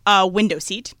on the window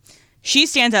seat. She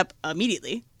stands up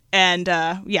immediately, and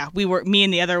me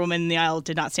and the other woman in the aisle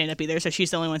did not stand up either. So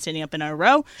she's the only one standing up in our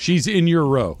row. She's in your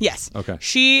row. Yes. Okay.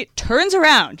 She turns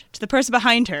around to the person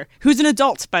behind her, who's an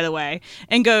adult, by the way,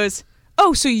 and goes,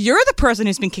 "Oh, so you're the person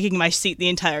who's been kicking my seat the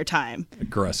entire time."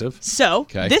 Aggressive. So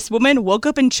this woman woke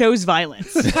up and chose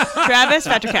violence. Travis,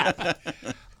 factor cap.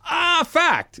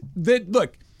 Fact.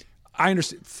 Look, I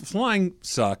understand. Flying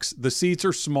sucks. The seats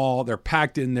are small. They're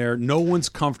packed in there. No one's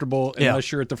comfortable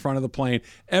unless you're at the front of the plane.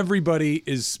 Everybody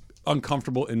is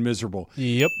uncomfortable and miserable.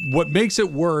 Yep. What makes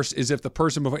it worse is if the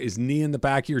person before is kneeing the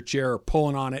back of your chair or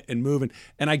pulling on it and moving.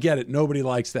 And I get it. Nobody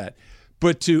likes that.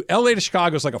 But to LA to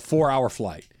Chicago is like a 4-hour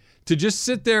flight. To just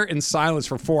sit there in silence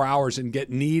for 4 hours and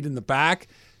get kneed in the back,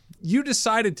 you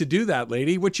decided to do that,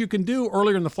 lady. What you can do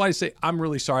earlier in the flight is say, "I'm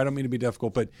really sorry, I don't mean to be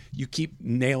difficult, but you keep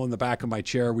nailing the back of my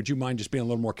chair. Would you mind just being a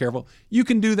little more careful?" You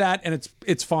can do that, and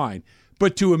it's fine.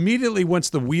 But to immediately,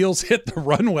 once the wheels hit the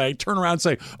runway, turn around and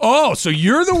say, "Oh, so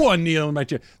you're the one kneeling in my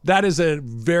chair," that is a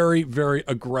very, very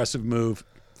aggressive move.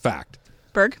 Fact.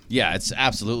 Berg? Yeah, it's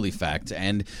absolutely fact.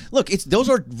 And look, those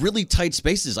are really tight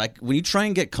spaces. When you try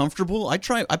and get comfortable, I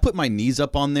put my knees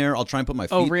up on there. I'll try and put my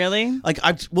feet. Oh, really?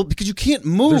 Because you can't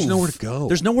move. There's nowhere to go.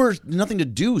 There's nothing to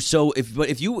do. So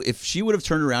if she would have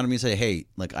turned around to me and say, "Hey,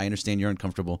 I understand you're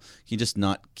uncomfortable. Can you just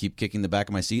not keep kicking the back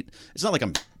of my seat?" It's not like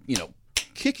I'm,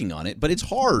 kicking on it, but it's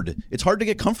hard. It's hard to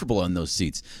get comfortable on those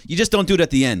seats. You just don't do it at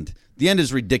the end. The end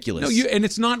is ridiculous. No, and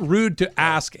it's not rude to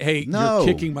ask, "Hey, you're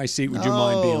kicking my seat. Would you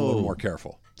mind being a little more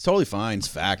careful?" It's totally fine. It's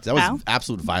fact. That was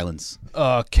absolute violence.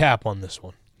 Cap on this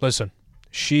one. Listen,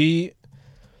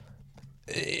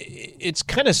 it's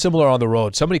kind of similar on the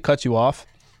road. Somebody cuts you off.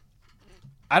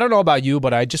 I don't know about you,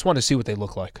 but I just want to see what they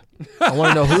look like. I want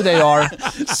to know who they are.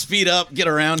 Speed up, get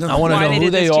around them. I want to know who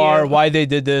they are, why they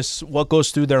did this, what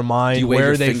goes through their mind,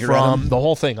 where are they from, the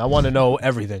whole thing. I want to know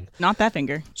everything. Not that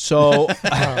finger. So, we're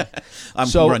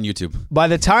on YouTube. By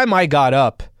the time I got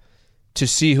up to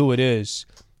see who it is,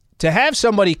 to have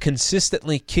somebody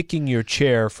consistently kicking your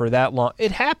chair for that long,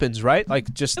 it happens, right?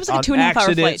 Like just it was like on a 2.5 hour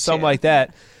accident, flight something too. like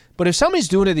that. But if somebody's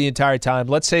doing it the entire time,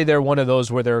 let's say they're one of those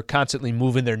where they're constantly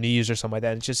moving their knees or something like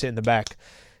that, and it's just hitting the back.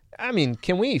 I mean,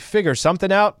 can we figure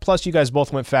something out? Plus, you guys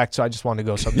both went fact, so I just wanted to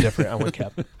go something different. I went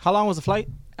cap. How long was the flight?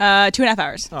 2.5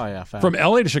 hours. Oh, yeah. Fast. From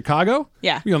LA to Chicago?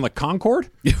 Yeah. You on the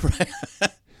Concorde? Yeah, right.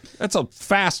 That's a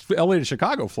fast LA to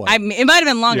Chicago flight. It might have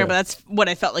been longer, but that's what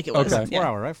I felt like it was. Okay. 4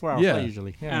 hour, right? 4 hour flight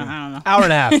usually. Yeah. I don't know. Hour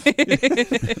and a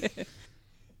half.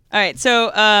 All right, so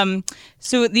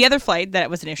the other flight that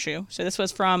was an issue. So this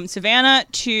was from Savannah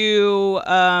to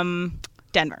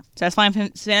Denver. So I was flying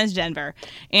from Savannah to Denver,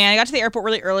 and I got to the airport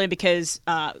really early because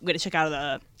we had to check out of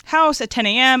the house at 10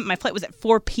 a.m. My flight was at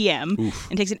 4 p.m.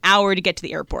 and it takes an hour to get to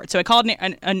the airport. So I called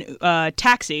a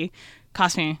taxi.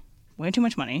 Cost me way too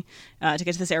much money to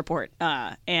get to this airport.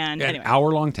 And anyway, an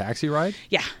hour-long taxi ride?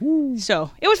 Yeah. Woo.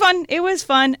 So it was fun. It was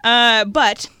fun.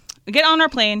 But we get on our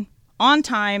plane on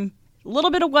time. A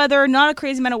little bit of weather, not a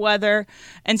crazy amount of weather.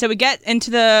 And so we get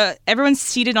into everyone's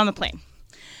seated on the plane.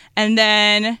 And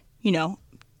then,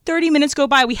 30 minutes go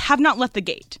by. We have not left the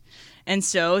gate. And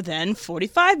so then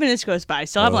 45 minutes goes by.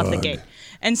 Still haven't left the gate.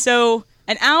 And so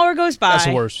an hour goes by. That's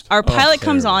the worst. Our pilot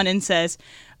comes on and says,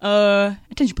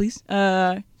 attention, please.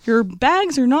 Your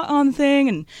bags are not on the thing.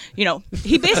 And,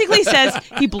 he basically says,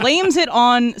 he blames it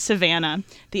on Savannah,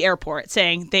 the airport,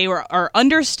 saying they are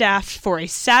understaffed for a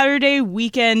Saturday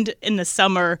weekend in the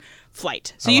summer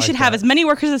flight. So you should have as many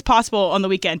workers as possible on the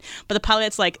weekend. But the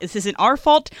pilot's like, this isn't our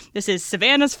fault. This is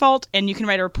Savannah's fault. And you can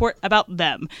write a report about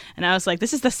them. And I was like,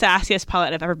 this is the sassiest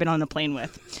pilot I've ever been on a plane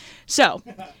with. So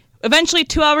eventually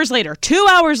 2 hours later,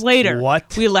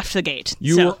 what? we left the gate.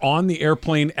 You were on the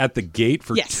airplane at the gate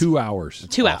for Yes. 2 hours.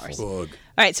 2 hours. All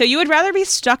right, so you would rather be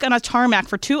stuck on a tarmac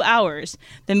for 2 hours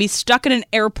than be stuck in an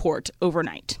airport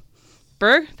overnight.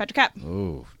 Berg, fact or cap?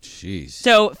 Oh, jeez.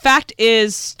 So fact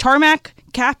is tarmac,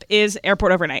 cap is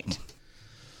airport overnight.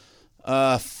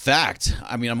 Fact.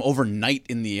 I mean, I'm overnight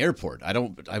in the airport.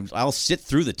 I'll sit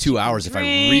through the 2 hours if I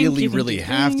really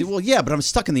have to. Well, yeah, but I'm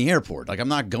stuck in the airport. Like, I'm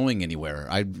not going anywhere.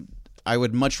 I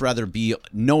would much rather be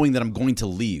knowing that I'm going to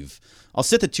leave. I'll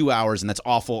sit the 2 hours, and that's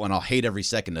awful, and I'll hate every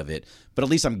second of it. But at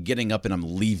least I'm getting up and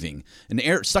I'm leaving.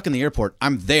 Stuck in the airport,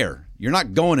 I'm there. You're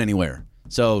not going anywhere.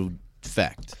 So,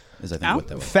 fact. Is I think what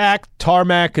that was. Fact,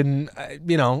 tarmac, and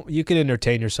you can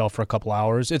entertain yourself for a couple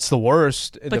hours. It's the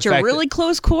worst. But you're really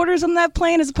close quarters on that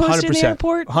plane as opposed to in the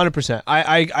airport? 100%.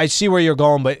 I see where you're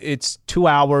going, but it's 2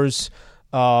 hours.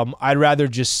 I'd rather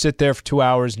just sit there for 2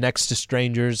 hours next to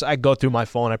strangers. I go through my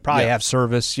phone. I probably have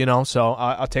service, so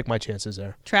I'll take my chances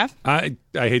there. Trav? I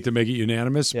hate to make it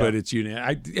unanimous, but it's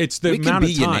unanimous. It's the we amount can of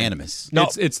be time. Unanimous. No,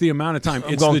 it's the amount of time.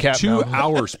 It's the 2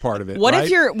 hours part of it. What right?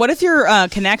 if your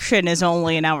connection is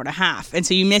only an hour and a half, and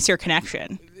so you miss your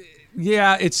connection?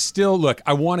 Yeah, it's still, look,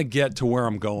 I want to get to where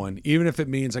I'm going. Even if it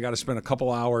means I got to spend a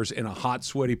couple hours in a hot,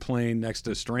 sweaty plane next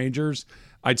to strangers,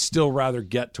 I'd still rather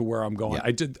get to where I'm going. Yeah.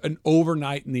 I did an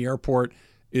overnight in the airport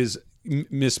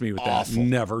miss me with Awful. that.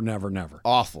 Never, never, never.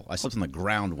 Awful. I slept on the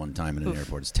ground one time in an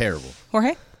airport. It's terrible.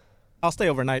 Jorge? I'll stay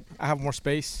overnight. I have more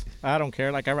space. I don't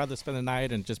care. Like, I'd rather spend the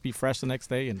night and just be fresh the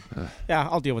next day. And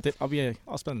I'll deal with it.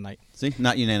 I'll spend the night. See,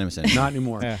 not unanimous anymore. Not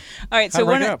anymore. Yeah. All right. So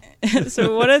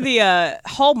one of the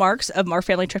hallmarks of our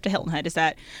family trip to Hilton Head is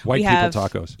that white people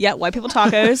tacos. Yeah, white people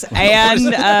tacos,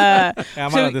 and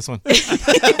I'm out of this one.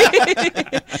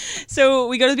 So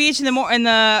we go to the beach in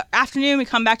the afternoon. We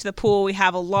come back to the pool. We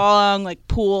have a long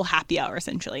pool happy hour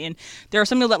essentially, and there are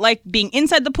some people that like being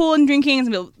inside the pool and drinking, and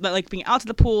some people that like being out to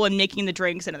the pool and making the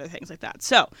drinks and other things like that.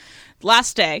 So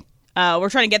last day, we're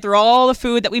trying to get through all the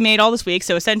food that we made all this week.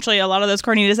 So essentially a lot of those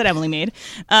carnitas that Emily made.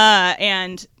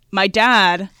 And my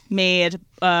dad made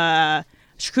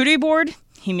charcuterie board.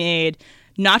 He made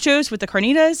nachos with the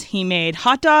carnitas. He made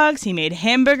hot dogs. He made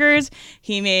hamburgers.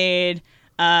 He made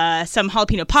some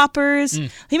jalapeno poppers.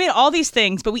 He made all these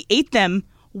things, but we ate them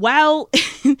while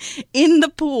in the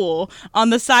pool, on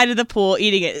the side of the pool,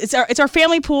 eating it. It's our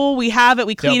family pool. We have it.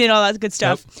 We clean it, all that good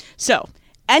stuff. Yep. So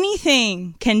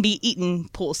anything can be eaten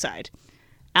poolside.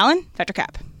 Alan, fact or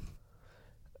cap?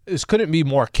 This couldn't be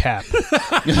more cap.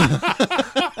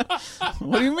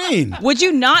 What do you mean? Would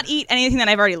you not eat anything that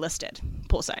I've already listed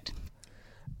poolside?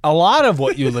 A lot of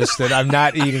what you listed, I'm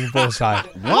not eating poolside.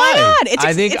 Why not? It's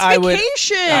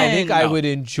vacation. I think I would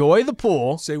enjoy the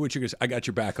pool. Say what you're going to say. I got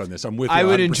your back on this. I'm with you. I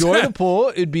would 100%. enjoy the pool.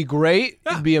 It'd be great.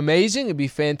 It'd be amazing. It'd be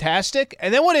fantastic.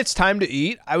 And then when it's time to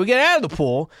eat, I would get out of the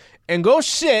pool and go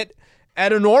sit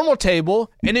at a normal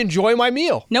table and enjoy my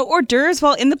meal. No hors d'oeuvres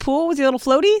while in the pool with your little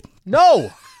floaty?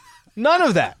 No. None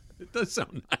of that. It does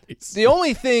sound nice. The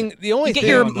only thing you get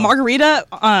your margarita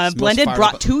blended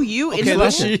brought to you. Okay,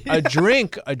 listen. A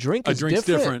drink is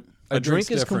different. A drink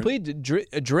is complete.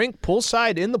 A drink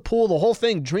poolside in the pool. The whole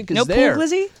thing. Drink is no there. No pool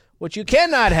glizzy? What you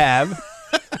cannot have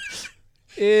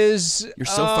is you're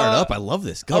so fired up. I love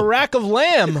this. Go. A rack of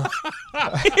lamb.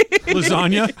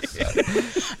 Lasagna.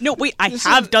 No, wait. I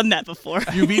have done that before.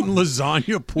 You've eaten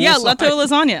lasagna poolside? Yeah, Leto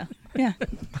lasagna. Yeah.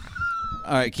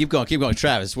 All right, keep going.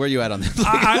 Travis, where are you at on this?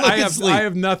 I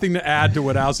have nothing to add to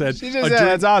what Al said. She just said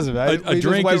that's awesome. A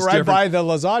drink went is right different. by the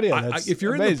lasagna. If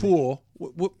you're amazing. in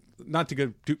the pool, not to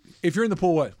go. If you're in the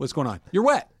pool, what's going on? You're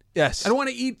wet. Yes. I don't want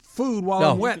to eat food while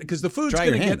I'm wet because the food's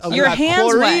going to get a your hands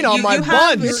chlorine wet. on my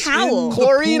buns.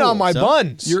 Chlorine on my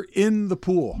buns. You're in the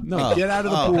pool. No, get out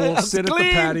of the pool. Sit at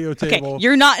the patio table. Okay,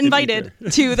 you're not invited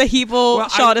to the Hebel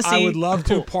Shaughnessy. I would love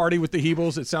to party with the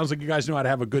Hebels. It sounds like you guys know how to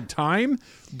have a good time,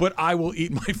 but I will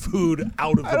eat my food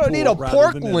out of the pool. I don't need a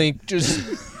pork link.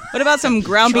 What about some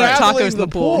ground beef tacos in the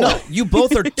pool? No, you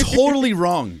both are totally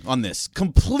wrong on this.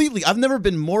 Completely. I've never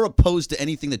been more opposed to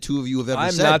anything the two of you have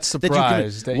ever said. I'm not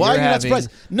surprised that why you're are you not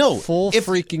surprised? No.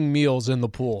 Freaking meals in the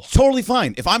pool. Totally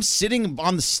fine. If I'm sitting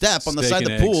on the step on the side of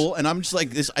the eggs. pool and I'm just like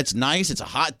this, it's nice, it's a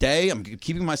hot day, I'm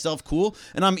keeping myself cool,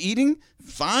 and I'm eating,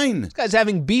 fine. This guy's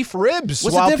having beef ribs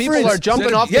What's while the people difference? are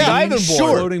jumping off the diving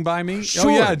board. Floating by me. Sure.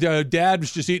 Oh yeah, Dad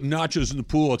was just eating nachos in the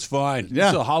pool. It's fine. Yeah.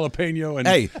 It's a jalapeno and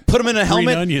hey, put him in a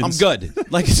helmet. Onions. I'm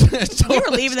good. Like we were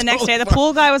leaving the next day. The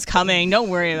pool guy was coming. Don't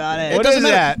worry about it. What is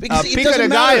that? Pico de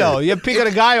gallo. You have pico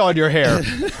de gallo on your hair.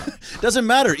 Doesn't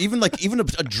matter. Even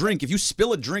a drink. If you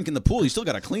spill a drink in the pool, you still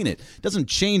got to clean it. Doesn't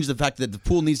change the fact that the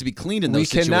pool needs to be cleaned in those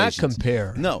situations. We cannot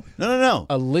compare. No.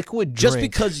 A liquid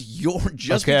drink.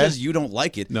 Just because you don't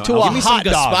like it. No, give me some hot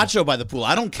dog. gazpacho by the pool.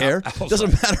 I don't care.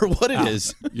 Doesn't matter what it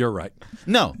is. You're right.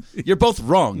 No, you're both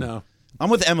wrong. No. I'm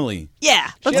with Emily. Yeah,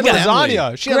 She let's had go.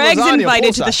 lasagna. She had Greg's lasagna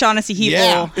invited to poolside. the Shaughnessy Heat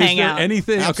Yeah. Bowl hangout.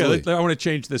 Anything? Absolutely. Okay, I want to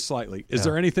change this slightly. Is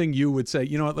there anything you would say,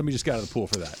 you know what, let me just get out of the pool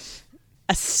for that?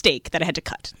 A steak that I had to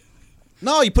cut.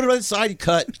 No, you put it on the side, you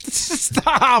cut.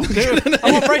 Stop, dude. I'm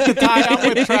going to break the tie. I'm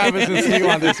with Travis and Steve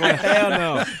on this one. Hell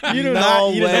no. You do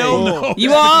not eat a bull.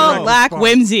 You all lack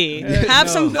whimsy. Have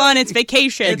some fun. It's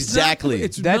vacation. Exactly.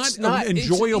 That's not an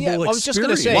enjoyable experience. I was just going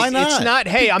to say, Why not? it's not,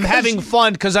 hey, I'm having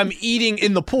fun because I'm eating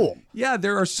in the pool. Yeah,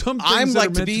 there are some things I'm that like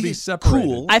are to meant be separated.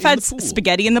 cool. I've had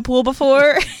spaghetti in the pool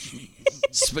before.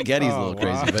 Spaghetti's a little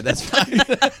crazy, but that's fine.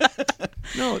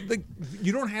 No,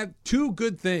 you don't have two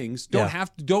good things.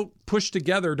 Don't push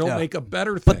together. Don't make a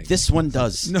better thing. But this one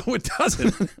does. No, it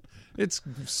doesn't. It's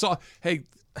so. Hey,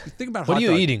 think about What hot are you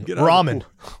dog. eating? Get out of the Ramen.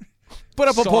 pool. Put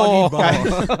up a Soggy poll.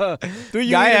 ball.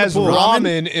 Guy has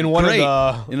ramen in one Great.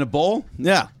 of the. In a bowl?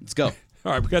 Yeah, let's go.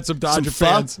 All right, we got some Some Dodger pho?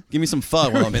 fans. Give me some pho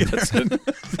while I'm in this.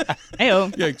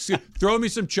 Ayo. Yeah, throw me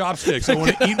some chopsticks. I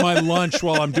want to eat my lunch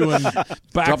while I'm doing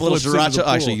backflips Drop a little into the sriracha. pool.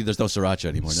 Actually, there's no siracha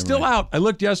anymore. Never Still mind. out. I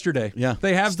looked yesterday. Yeah,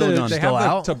 they have still gone. the Still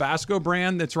out? Tabasco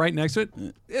brand that's right next to it.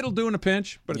 It'll do in a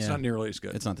pinch, but it's Yeah. not nearly as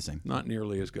good. It's not the same. Not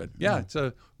nearly as good. Yeah, it's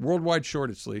a worldwide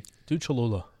shortage, Lee. Do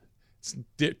Cholula. It's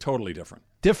totally different.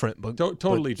 Different, but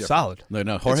Totally but different. solid. No,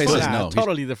 Jorge It's says not no.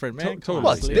 totally different, man. Totally.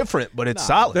 Well, it's different, but it's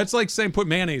solid. That's like saying put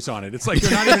mayonnaise on it. It's like they're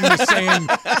not even in the same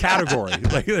category.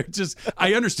 Like they're just.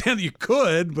 I understand that you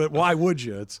could, but why would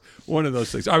you? It's one of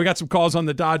those things. All right, we got some calls on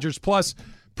the Dodgers. Plus,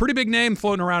 pretty big name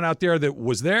floating around out there that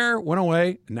was there, went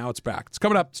away, and now it's back. It's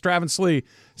coming up. It's Travis Lee,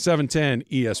 710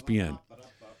 ESPN.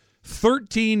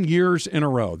 13 years in a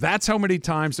row. That's how many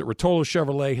times that Rotolo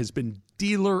Chevrolet has been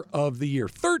Dealer of the Year.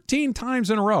 13 times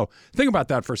in a row. Think about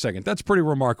that for a second. That's pretty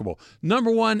remarkable.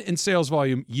 Number one in sales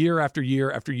volume year after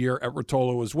year after year at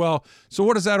Rotolo as well. So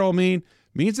what does that all mean?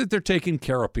 It means that they're taking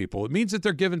care of people. It means that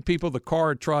they're giving people the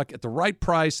car or truck at the right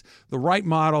price, the right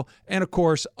model, and, of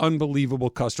course, unbelievable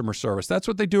customer service. That's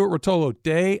what they do at Rotolo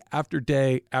day after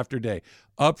day after day.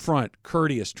 Upfront,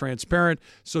 courteous, transparent,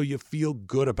 so you feel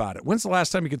good about it. When's the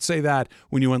last time you could say that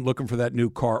when you went looking for that new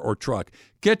car or truck?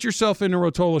 Get yourself into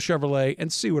Rotolo Chevrolet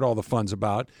and see what all the fun's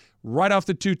about. Right off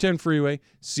the 210 freeway,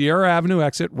 Sierra Avenue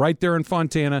exit, right there in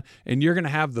Fontana, and you're going to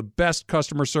have the best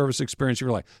customer service experience of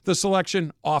your life. The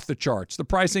selection, off the charts. The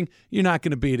pricing, you're not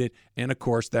going to beat it. And, of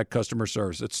course, that customer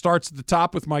service. It starts at the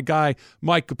top with my guy,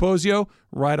 Mike Capozio,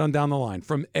 right on down the line.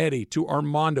 From Eddie to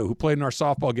Armando, who played in our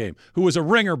softball game, who was a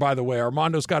ringer, by the way.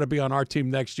 Armando's got to be on our team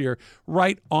next year.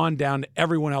 Right on down to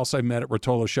everyone else I met at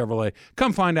Rotolo Chevrolet.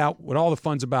 Come find out what all the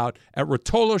fun's about at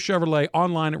Rotolo Chevrolet,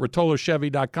 online at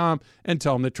rotolochevy.com, and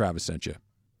tell them that Travis sent you.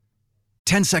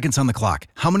 10 seconds on the clock.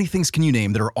 How many things can you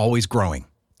name that are always growing?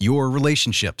 Your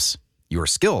relationships, your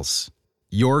skills,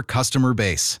 your customer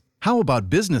base. How about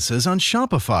businesses on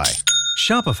Shopify?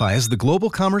 Shopify is the global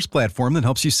commerce platform that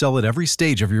helps you sell at every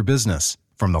stage of your business.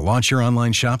 From the launch your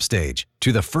online shop stage,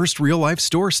 to the first real-life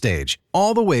store stage,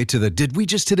 all the way to the did we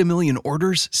just hit a million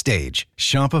orders stage.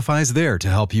 Shopify's there to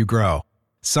help you grow.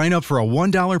 Sign up for a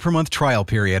 $1 per month trial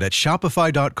period at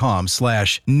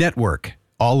shopify.com/network,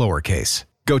 all lowercase.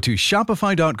 Go to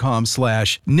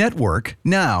shopify.com/network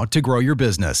now to grow your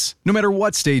business, no matter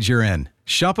what stage you're in.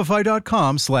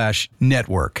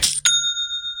 Shopify.com/network.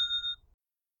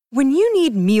 When you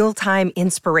need mealtime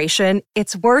inspiration,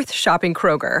 it's worth shopping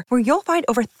Kroger, where you'll find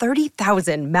over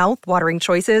 30,000 mouth-watering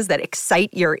choices that excite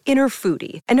your inner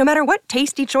foodie. And no matter what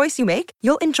tasty choice you make,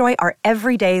 you'll enjoy our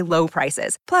everyday low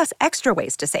prices, plus extra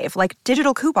ways to save, like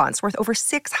digital coupons worth over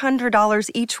 $600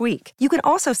 each week. You can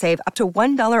also save up to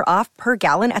 $1 off per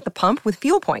gallon at the pump with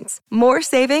fuel points. More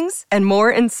savings and more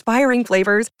inspiring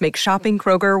flavors make shopping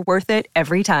Kroger worth it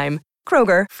every time.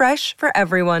 Kroger, fresh for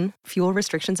everyone. Fuel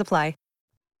restrictions apply.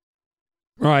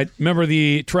 All right. Remember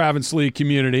the Travis Lee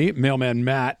community. Mailman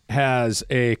Matt has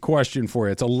a question for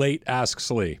you. It's a late Ask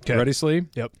Slee. Okay. Ready, Slee?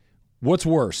 Yep. What's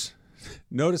worse?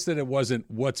 Notice that it wasn't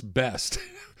what's best.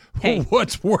 Hey.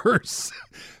 What's worse?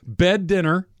 Bed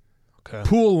dinner, Okay.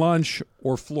 pool lunch,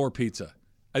 or floor pizza?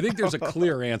 I think there's a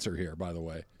clear answer here, by the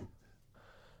way.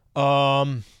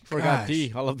 Forgot Gosh.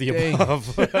 D. All of the Dang.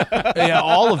 above. Yeah,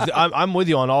 all of the, I'm with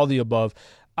you on all the above.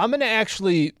 I'm going to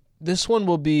actually, this one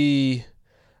will be,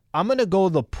 I'm going to go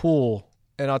the pool,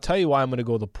 and I'll tell you why I'm going to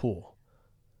go the pool.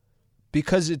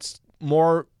 Because it's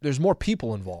more, there's more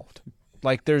people involved.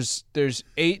 Like there's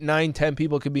 8, 9, 10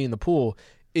 people could be in the pool.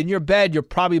 In your bed, you're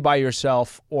probably by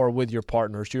yourself or with your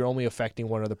partner, so you're only affecting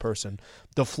one other person.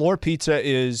 The floor pizza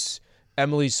is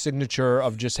Emily's signature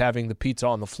of just having the pizza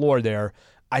on the floor there.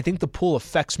 I think the pool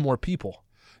affects more people.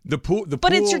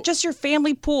 But it's just your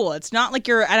family pool. It's not like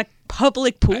you're at a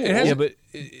public pool. Yeah, but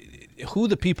who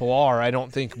the people are, I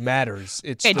don't think matters.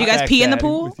 It's do you guys pee in the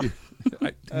pool?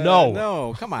 No.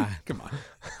 No, come on. Come on.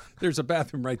 There's a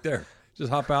bathroom right there.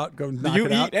 Just hop out, go knock Do you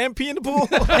it out. eat and pee in the pool?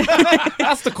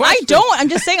 That's the question. I don't. I'm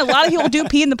just saying a lot of people do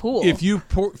pee in the pool. If you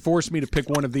force me to pick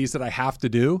one of these that I have to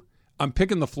do, I'm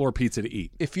picking the floor pizza to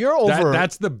eat. If you're over,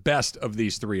 that's the best of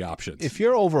these three options. If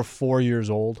you're over 4 years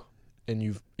old and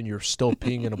you're still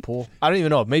peeing in a pool, I don't even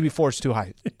know. Maybe 4 is too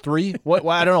high. 3? What?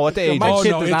 I don't know what the age. My is.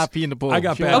 kid does not pee in the pool. I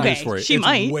got bad news Okay, for you. she it's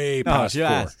might. way past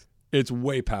 4. It's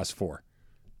way past 4.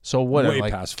 So what? Way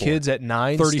Like past 4. kids at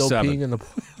 9 still 37. peeing in the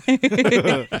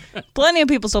pool. Plenty of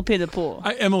people still pee in the pool.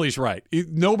 Emily's right.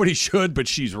 Nobody should, but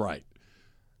she's right.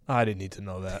 I didn't need to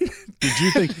know that. Did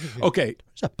you think? Okay,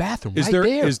 there's a bathroom is right there.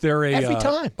 there. Is there a every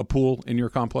time a pool in your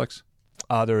complex?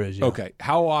 There is. Yeah. Okay,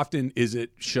 how often is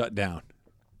it shut down?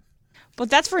 But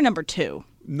that's for number 2.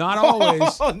 Not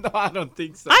always. No, I don't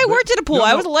think so. I worked at a pool. No,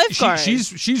 I was a lifeguard.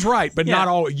 She's right, but Yeah. not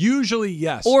always. Usually,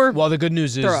 yes. Or well, the good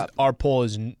news is throw up. our pool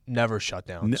is never shut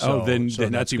down. Then so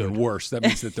that's even good. worse. That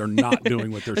means that they're not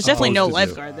doing what they're There's supposed definitely no to do.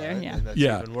 lifeguard there. Yeah. And that's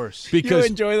Yeah. even worse. You Because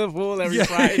enjoy the pool every Yeah,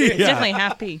 Friday. yeah. It's definitely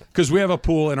half pee. Because we have a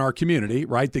pool in our community,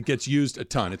 right, that gets used a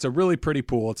ton. It's a really pretty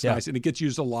pool. It's Yeah. nice, and it gets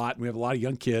used a lot. And we have a lot of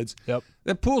young kids. Yep.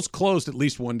 That pool's closed at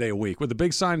least one day a week with a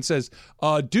big sign that says,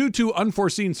 due to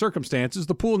unforeseen circumstances,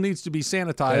 the pool needs to be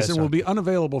sanitized and will be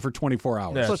unavailable for 24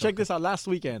 hours. Yeah. So check this out. Last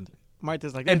weekend,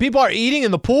 Martha's like, And people are eating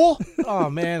in the pool? oh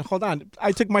man, hold on.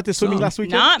 I took Martha swimming last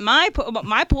weekend. Not my pool.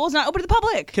 My pool is not open to the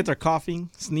public. Kids are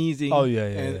coughing, sneezing. Oh, yeah,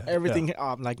 and yeah. everything. Oh,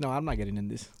 I'm like, no, I'm not getting in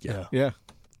this. Yeah. Yeah.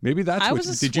 Maybe that's I what. was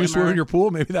a Did you swim swimmer. in your pool?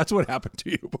 Maybe that's what happened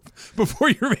to you before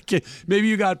you were making. Maybe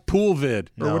you got pool vid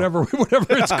or No. whatever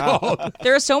it's called.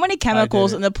 There are so many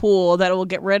chemicals it. in the pool that will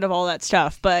get rid of all that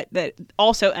stuff, but that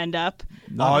also end up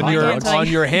on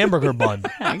your hamburger bun.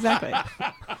 Yeah, exactly.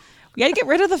 We got to get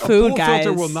rid of the A food, pool guys.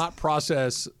 filter will not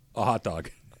process a hot dog.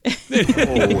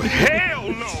 Oh hell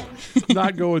no!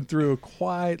 Not going through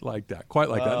quite like that.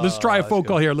 Let's try a phone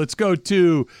call here. Let's go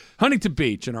to Huntington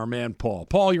Beach and our man Paul.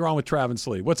 Paul, you're on with Trav and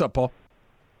Slee. What's up, Paul?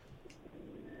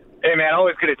 Hey, man,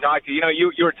 always good to talk to you.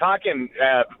 You were talking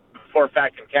before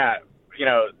Fact and Cat.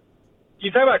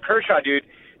 You talk about Kershaw, dude.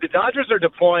 The Dodgers are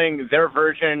deploying their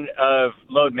version of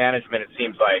load management, it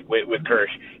seems like, with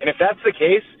Kersh. And if that's the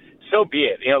case, so be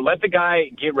it. Let the guy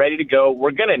get ready to go.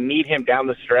 We're going to need him down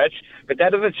the stretch, but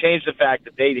that doesn't change the fact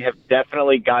that they have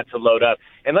definitely got to load up.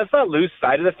 And let's not lose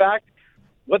sight of the fact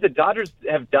what the Dodgers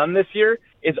have done this year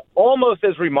is almost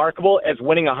as remarkable as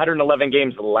winning 111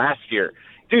 games last year.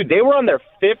 Dude, they were on their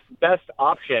 5th best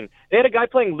option. They had a guy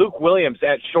playing Luke Williams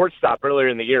at shortstop earlier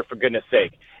in the year, for goodness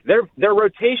sake. Their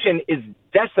rotation is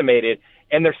decimated,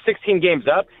 and they're 16 games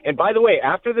up. And by the way,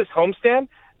 after this homestand,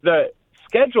 the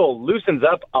schedule loosens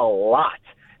up a lot.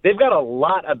 They've got a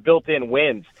lot of built-in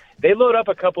wins. They load up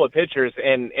a couple of pitchers,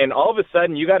 and all of a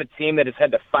sudden you got a team that has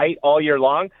had to fight all year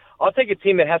long. I'll take a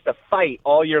team that has to fight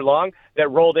all year long that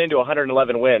rolled into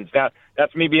 111 wins. Now,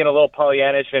 that's me being a little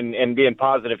Pollyannish and being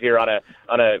positive here on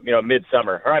a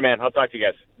midsummer. All right, man. I'll talk to you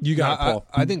guys. You got it, Paul.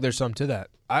 I think there's something to that.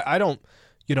 I don't,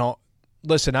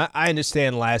 listen, I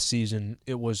understand last season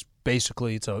it was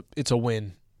basically it's a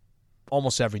win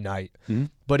almost every night. Mm-hmm.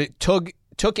 But it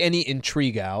took any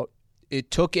intrigue out. It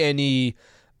took any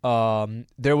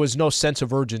there was no sense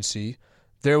of urgency.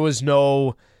 There was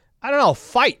no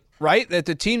fight, right? That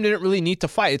the team didn't really need to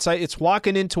fight. It's like it's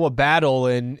walking into a battle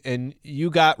and you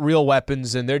got real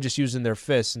weapons and they're just using their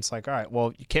fists. And it's like, all right,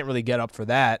 well, you can't really get up for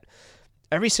that.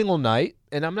 Every single night,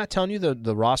 and I'm not telling you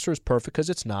the roster is perfect because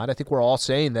it's not. I think we're all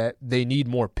saying that they need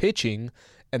more pitching,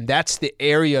 and that's the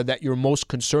area that you're most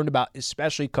concerned about,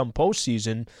 especially come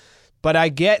postseason. But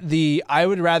I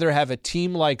would rather have a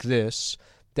team like this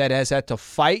that has had to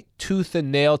fight tooth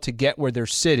and nail to get where they're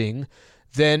sitting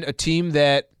than a team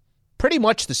that pretty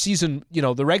much the season,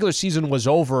 the regular season was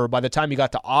over by the time you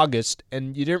got to August,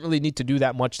 and you didn't really need to do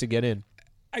that much to get in.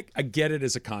 I get it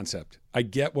as a concept. I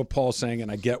get what Paul's saying,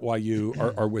 and I get why you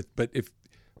are with. But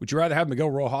would you rather have Miguel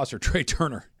Rojas or Trey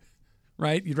Turner?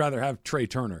 Right? You'd rather have Trey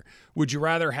Turner. Would you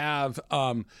rather have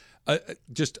an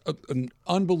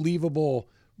unbelievable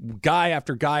guy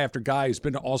after guy after guy who's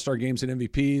been to All-Star games and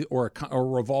MVP or a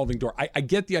revolving door? I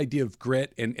get the idea of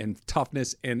grit and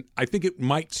toughness, and I think it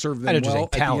might serve them well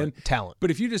at the end. Talent. But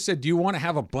if you just said, do you want to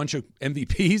have a bunch of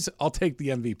MVPs? I'll take the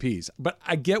MVPs. But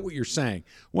I get what you're saying.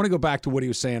 I want to go back to what he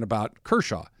was saying about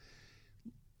Kershaw.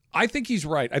 I think he's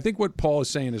right. I think what Paul is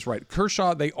saying is right.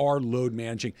 Kershaw, they are load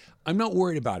managing. I'm not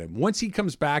worried about him. Once he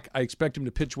comes back, I expect him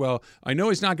to pitch well. I know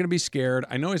he's not going to be scared.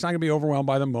 I know he's not going to be overwhelmed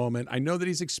by the moment. I know that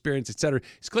he's experienced, et cetera.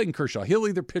 He's Clayton Kershaw. He'll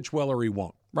either pitch well or he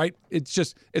won't, right?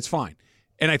 It's fine.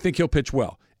 And I think he'll pitch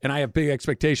well. and I have big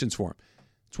expectations for him.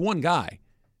 It's one guy,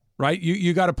 right?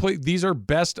 You got to play. These are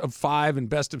best of 5 and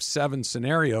best of 7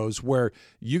 scenarios where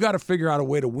you got to figure out a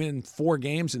way to win 4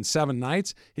 games in 7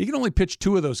 nights. He can only pitch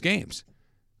 2 of those games.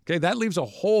 Okay, that leaves a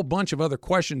whole bunch of other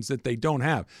questions that they don't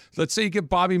have. Let's say you give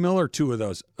Bobby Miller 2 of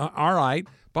those. All right,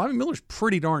 Bobby Miller's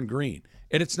pretty darn green.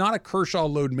 And it's not a Kershaw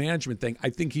load management thing. I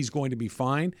think he's going to be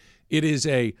fine. It is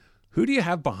a, who do you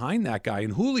have behind that guy?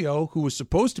 And Julio, who was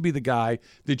supposed to be the guy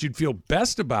that you'd feel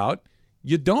best about,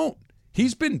 you don't.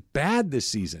 He's been bad this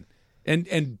season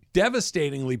and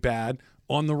devastatingly bad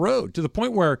on the road to the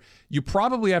point where you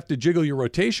probably have to jiggle your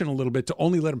rotation a little bit to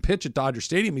only let him pitch at Dodger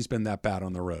Stadium. He's been that bad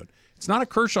on the road. It's not a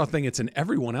Kershaw thing. It's an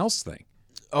everyone else thing.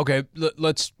 Okay,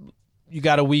 you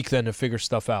got a week then to figure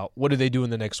stuff out. What do they do in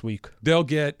the next week? They'll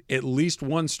get at least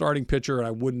 1 starting pitcher, and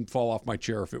I wouldn't fall off my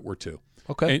chair if it were 2.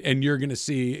 Okay. And you're going to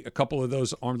see a couple of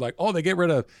those arms like, oh, they get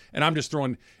rid of, and I'm just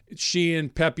throwing Sheehan,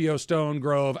 Pepio, Stone,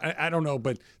 Grove. I don't know,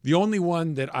 but the only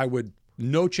one that I would,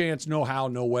 no chance, no how,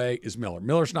 no way, is Miller.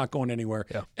 Miller's not going anywhere.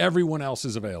 Yeah. Everyone else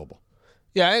is available.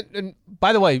 Yeah, and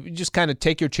by the way, you just kind of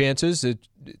take your chances.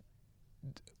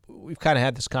 We've kind of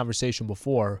had this conversation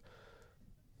before.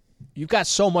 You've got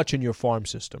so much in your farm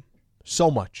system,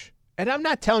 so much. And I'm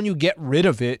not telling you get rid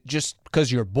of it just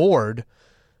because you're bored,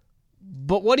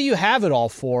 but what do you have it all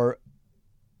for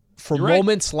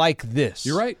moments like this?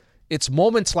 You're right. It's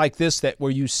moments like this that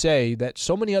where you say that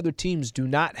so many other teams do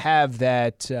not have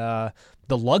that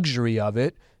the luxury of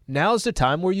it. Now's the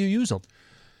time where you use them.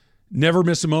 Never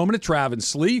miss a moment at Trav and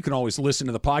Slee. You can always listen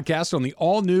to the podcast on the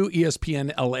all-new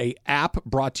ESPN LA app,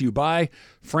 brought to you by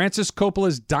Francis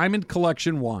Coppola's Diamond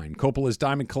Collection Wine. Coppola's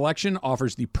Diamond Collection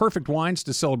offers the perfect wines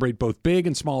to celebrate both big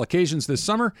and small occasions this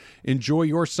summer. Enjoy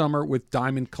your summer with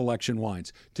Diamond Collection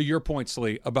wines. To your point,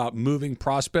 Slee, about moving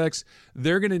prospects,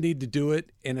 they're going to need to do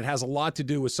it, and it has a lot to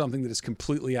do with something that is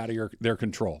completely out of their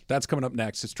control. That's coming up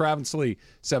next. It's Trav and Slee,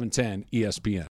 710 ESPN.